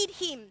to lead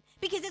him.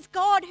 Because it's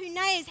God who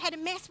knows how to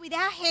mess with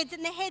our heads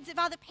and the heads of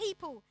other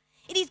people.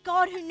 It is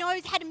God who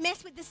knows how to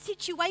mess with the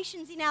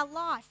situations in our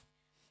life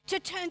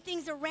to turn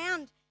things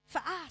around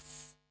for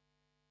us.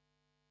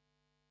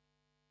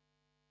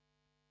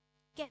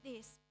 Get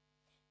this.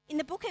 In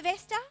the book of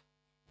Esther,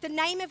 the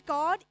name of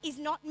God is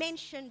not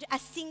mentioned a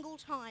single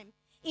time.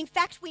 In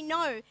fact, we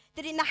know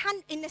that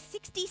in the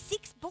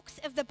 66 books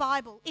of the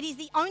Bible, it is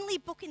the only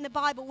book in the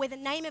Bible where the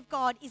name of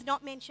God is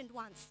not mentioned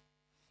once.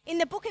 In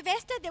the book of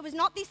Esther, there was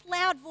not this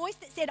loud voice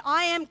that said,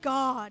 I am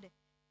God.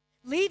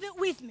 Leave it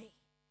with me.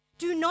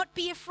 Do not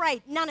be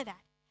afraid. None of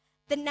that.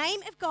 The name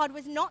of God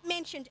was not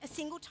mentioned a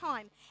single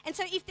time. And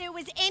so if there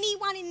was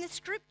anyone in the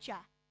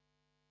scripture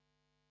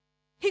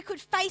who could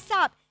face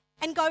up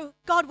and go,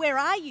 God, where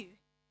are you?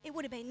 It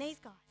would have been these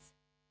guys.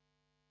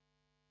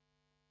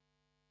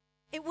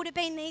 It would have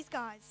been these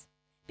guys.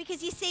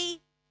 Because you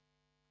see,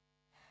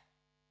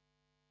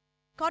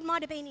 God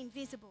might have been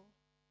invisible,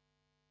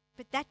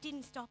 but that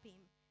didn't stop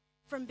him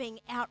from being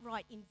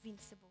outright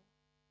invincible.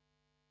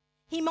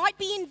 He might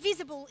be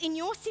invisible in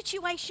your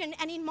situation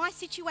and in my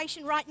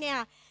situation right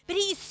now, but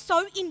he is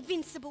so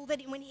invincible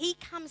that when he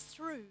comes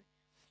through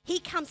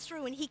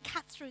and he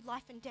cuts through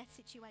life and death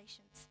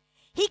situations.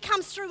 He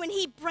comes through and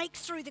he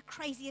breaks through the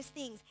craziest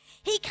things.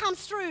 He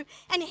comes through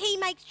and he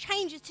makes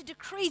changes to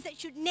decrees that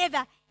should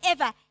never,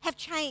 ever have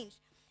changed.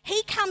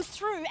 He comes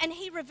through and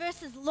he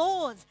reverses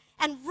laws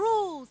and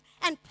rules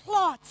and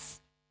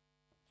plots.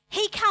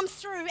 He comes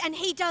through and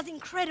he does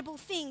incredible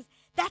things.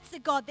 That's the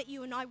God that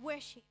you and I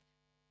worship.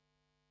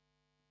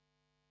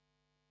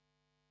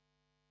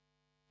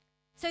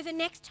 So the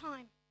next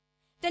time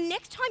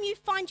you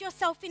find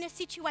yourself in a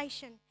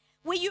situation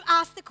where you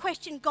ask the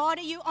question, God,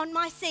 are you on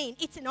my scene?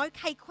 It's an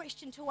okay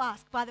question to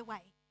ask, by the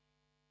way.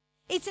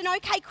 It's an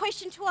okay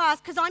question to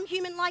ask because I'm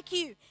human like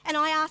you and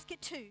I ask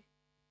it too.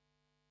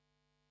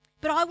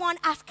 But I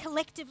want us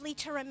collectively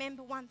to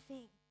remember one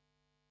thing.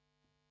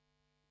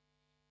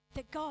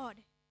 That God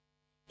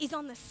is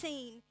on the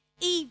scene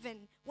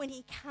even when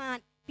he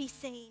can't be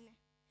seen.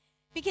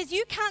 Because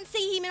you can't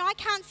see him and I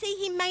can't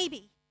see him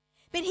maybe.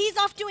 But he's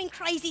off doing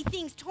crazy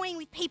things, toying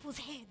with people's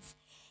heads.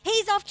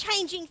 He's off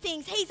changing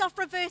things. He's off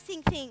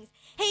reversing things.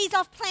 He's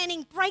off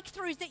planning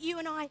breakthroughs that you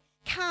and I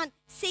can't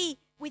see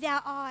with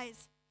our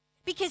eyes.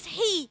 Because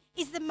he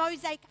is the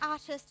mosaic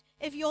artist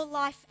of your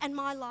life and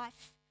my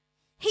life.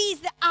 He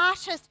is the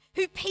artist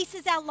who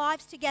pieces our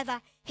lives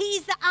together. He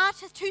is the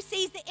artist who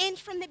sees the end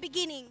from the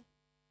beginning.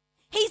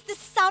 He's the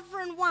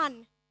sovereign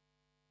one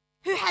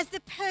who has the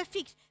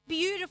perfect,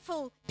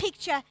 beautiful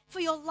picture for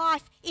your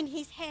life in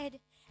his head.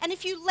 And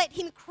if you let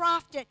him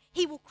craft it,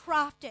 he will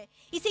craft it.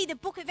 You see, the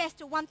book of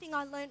Esther, one thing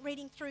I learned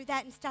reading through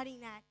that and studying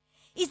that,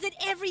 is that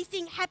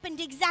everything happened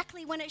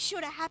exactly when it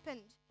should have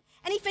happened.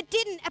 And if it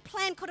didn't, a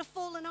plan could have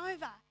fallen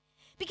over.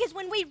 Because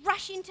when we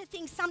rush into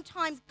things,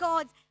 sometimes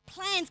God's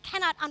plans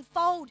cannot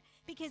unfold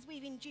because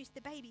we've induced the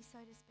baby, so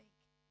to speak.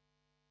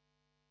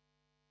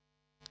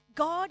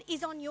 God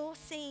is on your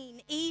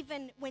scene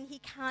even when he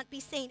can't be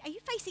seen. Are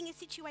you facing a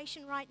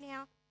situation right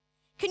now?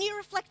 Can you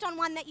reflect on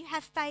one that you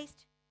have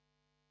faced?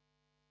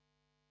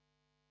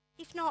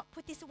 If not,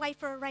 put this away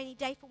for a rainy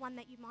day for one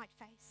that you might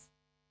face.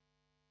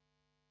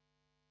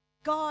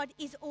 God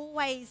is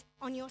always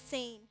on your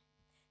scene.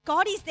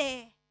 God is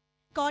there.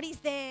 God is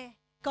there.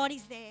 God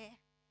is there.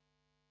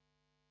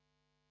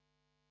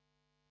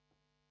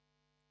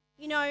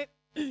 You know,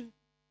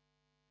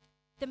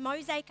 the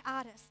mosaic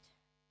artist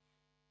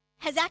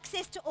has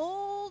access to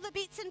all the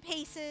bits and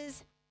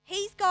pieces.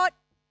 He's got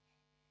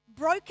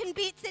broken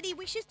bits that he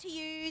wishes to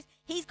use.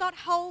 He's got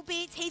whole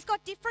bits. He's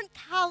got different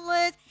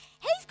colours.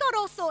 He's got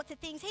all sorts of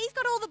things. He's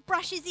got all the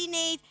brushes he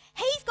needs.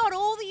 He's got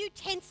all the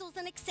utensils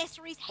and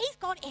accessories. He's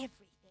got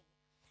everything.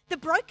 The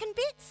broken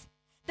bits,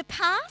 the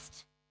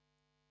past,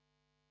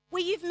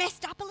 where you've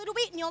messed up a little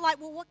bit and you're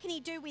like, well, what can he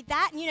do with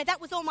that? And,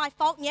 that was all my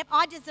fault. And, yep,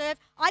 I deserve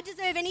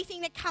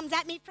anything that comes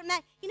at me from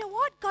that. You know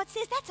what? God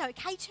says that's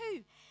okay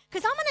too.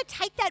 Because I'm going to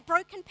take that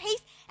broken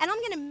piece and I'm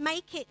going to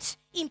make it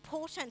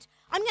important.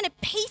 I'm going to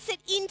piece it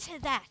into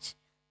that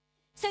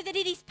so that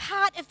it is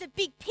part of the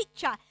big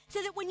picture,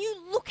 so that when you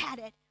look at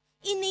it,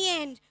 in the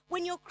end,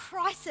 when your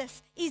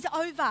crisis is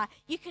over,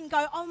 you can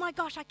go, oh my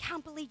gosh, I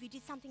can't believe you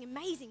did something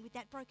amazing with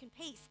that broken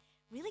piece.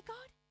 Really, God?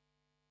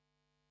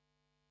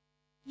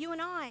 You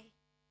and I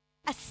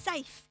are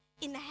safe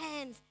in the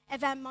hands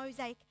of our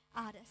mosaic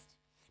artist.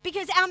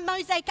 Because our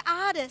mosaic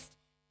artist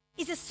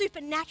is a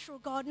supernatural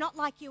God, not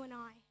like you and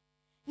I.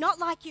 Not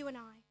like you and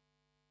I.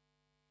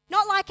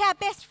 Not like our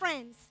best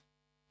friends.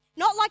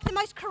 Not like the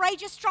most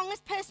courageous,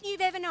 strongest person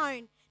you've ever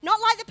known. Not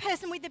like the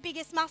person with the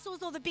biggest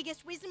muscles or the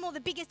biggest wisdom or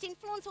the biggest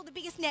influence or the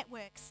biggest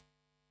networks.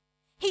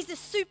 He's a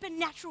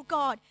supernatural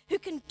God who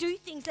can do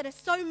things that are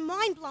so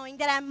mind-blowing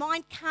that our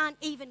mind can't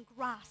even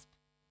grasp.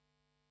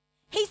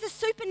 He's the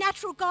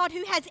supernatural God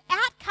who has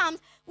outcomes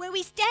where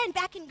we stand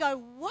back and go,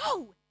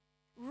 whoa,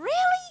 really?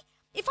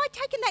 If I'd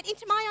taken that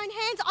into my own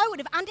hands, I would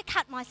have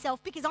undercut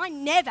myself because I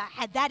never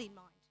had that in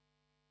mind.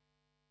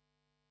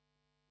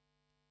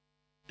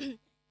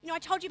 You know, I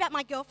told you about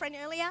my girlfriend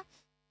earlier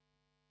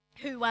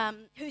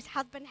whose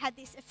husband had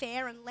this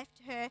affair and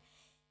left her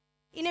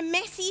in a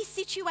messy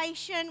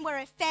situation where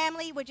her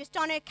family were just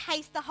on her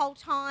case the whole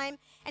time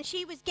and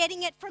she was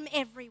getting it from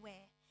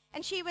everywhere.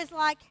 And she was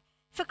like,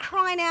 for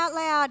crying out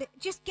loud,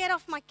 just get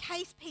off my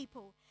case,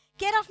 people.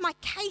 Get off my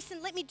case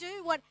and let me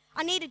do what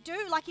I need to do.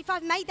 Like if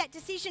I've made that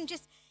decision,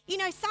 just,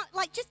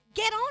 just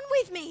get on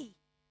with me.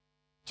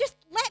 Just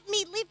let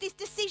me live this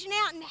decision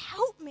out and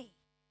help me.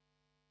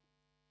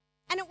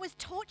 And it was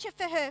torture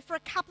for her for a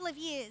couple of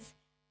years.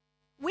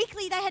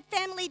 Weekly they had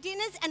family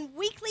dinners and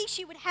weekly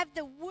she would have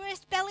the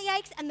worst belly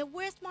aches and the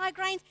worst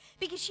migraines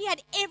because she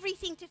had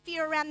everything to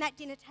fear around that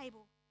dinner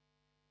table.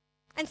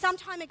 And some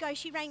time ago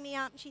she rang me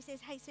up and she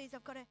says, hey Suze,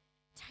 I've got to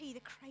tell you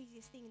the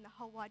craziest thing in the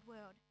whole wide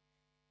world.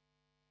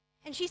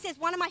 And she says,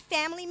 one of my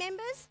family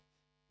members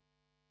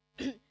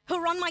who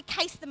are on my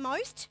case the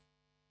most,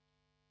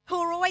 who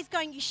are always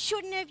going, you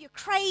shouldn't have, you're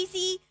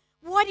crazy,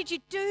 why did you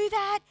do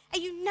that, are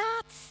you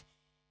nuts?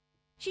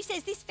 She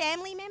says, this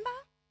family member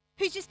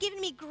who's just given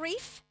me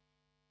grief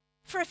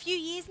for a few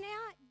years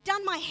now,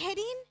 done my head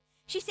in.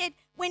 She said,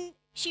 when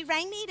she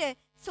rang me to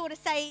sort of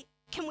say,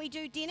 can we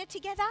do dinner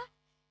together?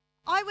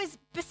 I was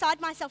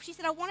beside myself. She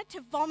said, I wanted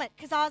to vomit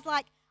because I was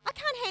like, I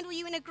can't handle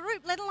you in a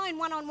group, let alone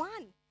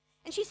one-on-one.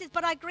 And she says,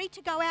 but I agreed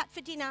to go out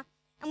for dinner.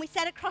 And we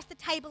sat across the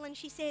table and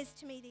she says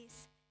to me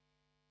this.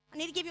 I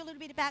need to give you a little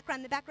bit of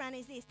background. The background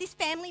is this. This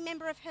family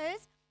member of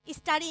hers is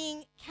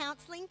studying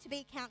counselling to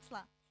be a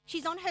counsellor.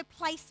 She's on her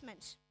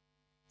placement.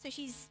 So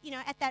she's,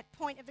 at that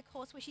point of the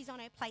course where she's on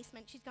her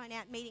placement, she's going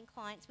out meeting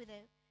clients with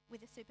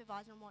a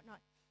supervisor and whatnot.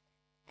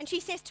 And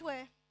she says to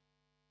her,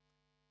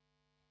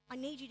 I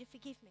need you to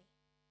forgive me.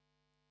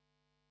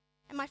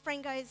 And my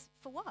friend goes,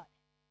 for what?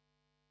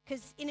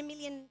 Because in a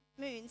million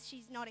moons,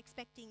 she's not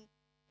expecting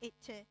it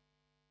to.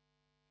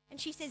 And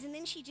she says, and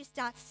then she just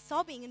starts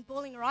sobbing and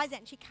bawling her eyes out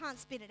and she can't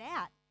spit it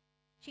out.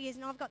 She goes,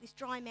 no, I've got this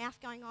dry mouth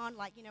going on,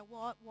 like,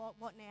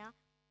 what now?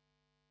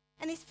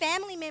 And this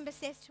family member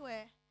says to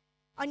her,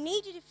 I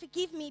need you to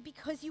forgive me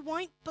because you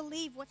won't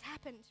believe what's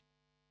happened.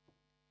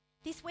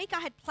 This week I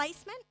had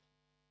placement,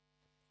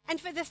 and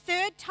for the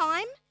third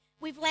time,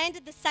 we've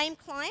landed the same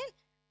client.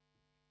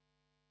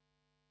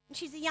 And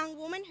she's a young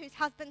woman whose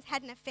husband's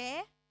had an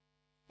affair,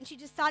 and she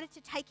decided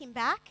to take him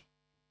back.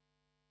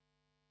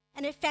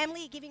 And her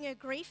family are giving her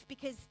grief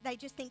because they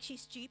just think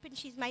she's stupid and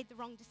she's made the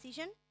wrong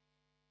decision.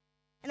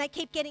 And they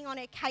keep getting on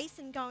her case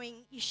and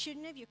going, you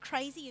shouldn't have, you're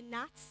crazy, you're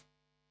nuts.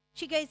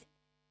 She goes,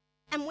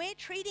 and we're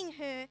treating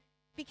her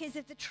because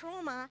of the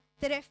trauma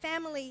that her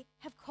family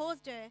have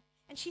caused her.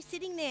 And she's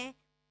sitting there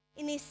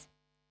in this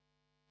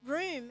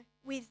room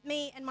with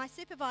me and my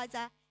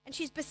supervisor, and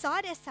she's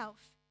beside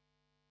herself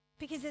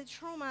because of the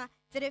trauma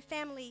that her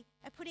family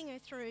are putting her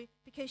through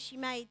because she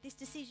made this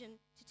decision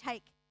to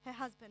take her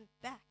husband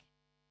back.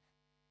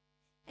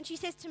 And she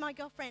says to my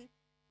girlfriend,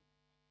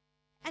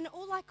 and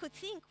all I could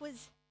think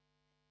was,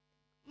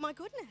 my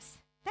goodness,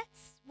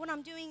 that's what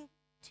I'm doing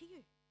to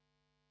you.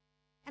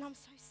 And I'm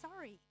so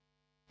sorry.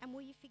 And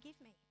will you forgive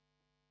me?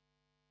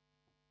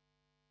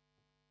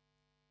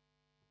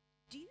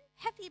 Do you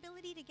have the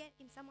ability to get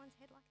in someone's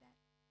head like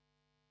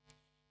that?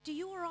 Do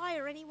you or I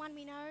or anyone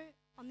we know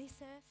on this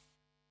earth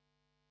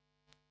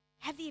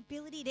have the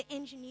ability to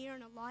engineer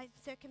and align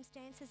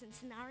circumstances and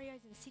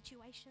scenarios and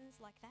situations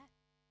like that?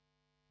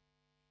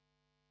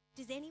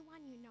 Does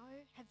anyone you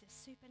know have the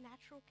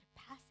supernatural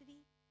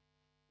capacity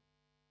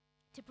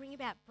to bring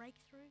about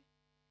breakthrough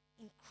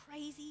in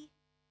crazy,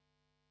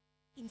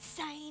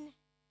 insane,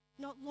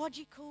 not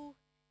logical,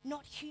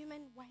 not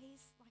human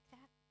ways like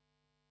that?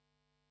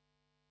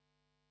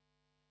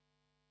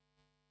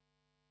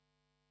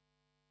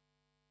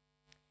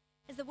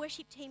 As the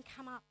worship team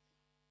come up,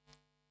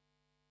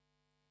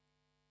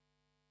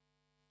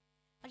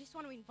 I just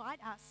want to invite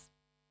us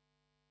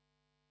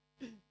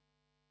to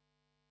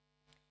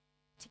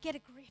get a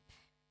grip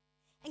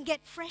and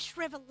get fresh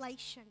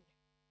revelation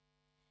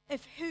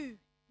of who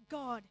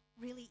God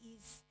really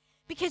is.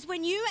 Because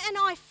when you and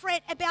I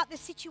fret about the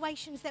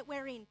situations that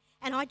we're in,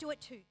 and I do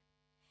it too,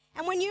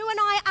 and when you and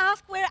I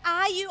ask, where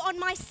are you on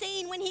my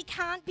scene when he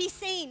can't be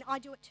seen, I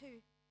do it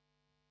too.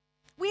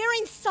 We're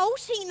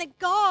insulting the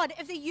God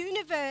of the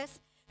universe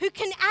who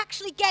can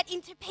actually get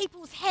into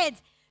people's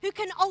heads, who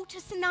can alter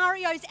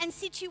scenarios and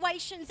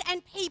situations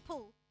and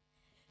people,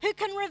 who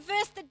can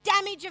reverse the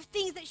damage of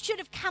things that should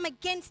have come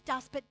against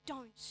us but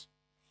don't.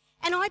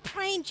 And I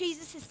pray in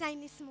Jesus'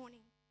 name this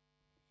morning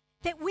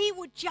that we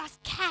would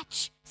just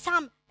catch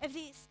some of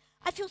this.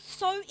 I feel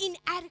so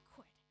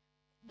inadequate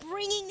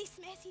bringing this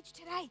message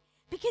today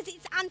because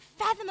it's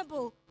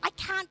unfathomable. I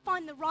can't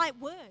find the right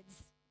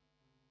words.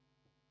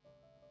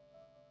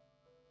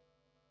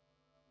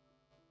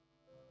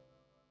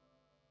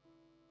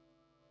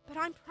 But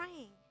I'm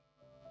praying.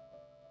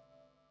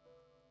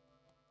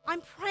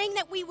 I'm praying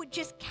that we would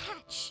just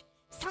catch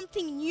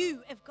something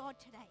new of God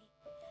today.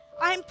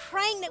 I'm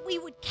praying that we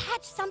would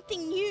catch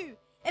something new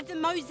of the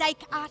mosaic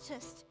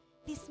artist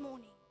this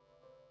morning.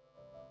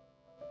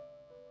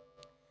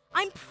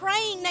 I'm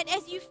praying that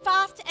as you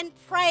fast and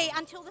pray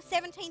until the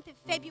 17th of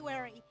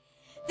February,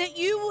 that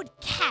you would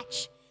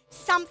catch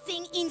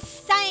something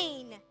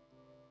insane,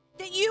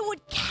 that you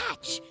would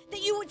catch,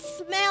 that you would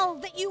smell,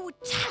 that you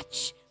would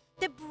touch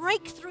the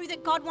breakthrough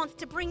that God wants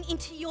to bring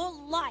into your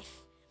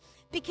life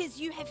because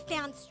you have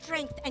found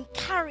strength and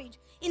courage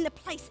in the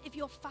place of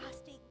your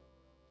fasting.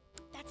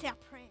 That's our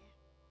prayer.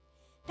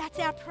 That's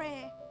our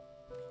prayer.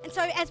 And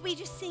so as we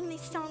just sing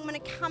this song, I'm going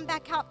to come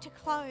back up to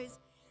close.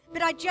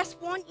 But I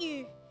just want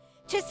you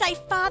to say,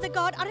 Father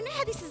God, I don't know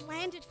how this has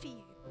landed for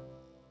you.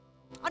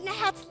 I don't know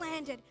how it's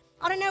landed.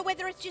 I don't know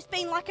whether it's just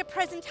been like a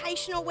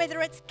presentation or whether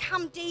it's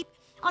come deep.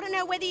 I don't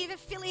know whether you've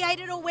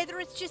affiliated or whether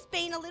it's just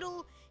been a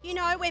little,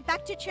 we're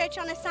back to church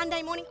on a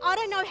Sunday morning. I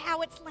don't know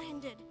how it's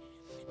landed.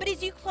 But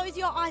as you close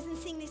your eyes and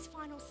sing this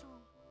final song,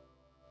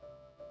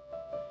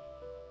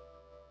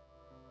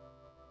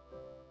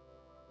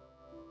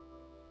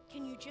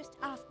 can you just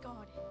ask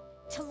God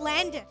to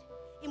land it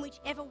in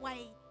whichever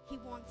way He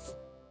wants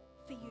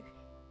for you?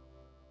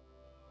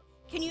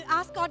 Can you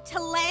ask God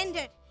to land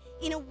it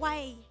in a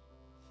way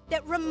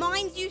that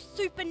reminds you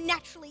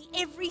supernaturally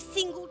every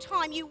single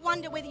time you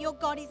wonder whether your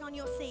God is on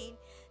your scene,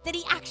 that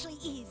He actually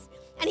is,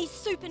 and He's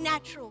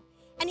supernatural,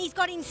 and He's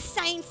got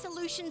insane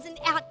solutions and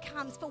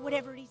outcomes for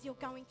whatever it is you're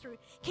going through?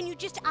 Can you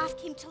just ask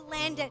Him to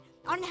land it?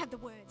 I don't have the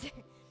words,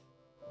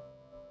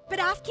 but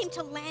ask Him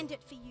to land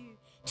it for you,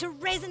 to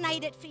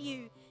resonate it for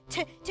you,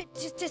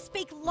 to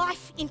speak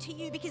life into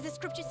you, because the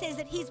scripture says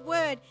that His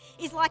word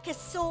is like a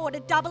sword,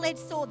 a double-edged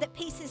sword that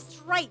pierces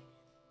straight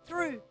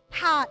through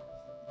heart,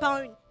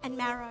 bone, and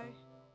marrow.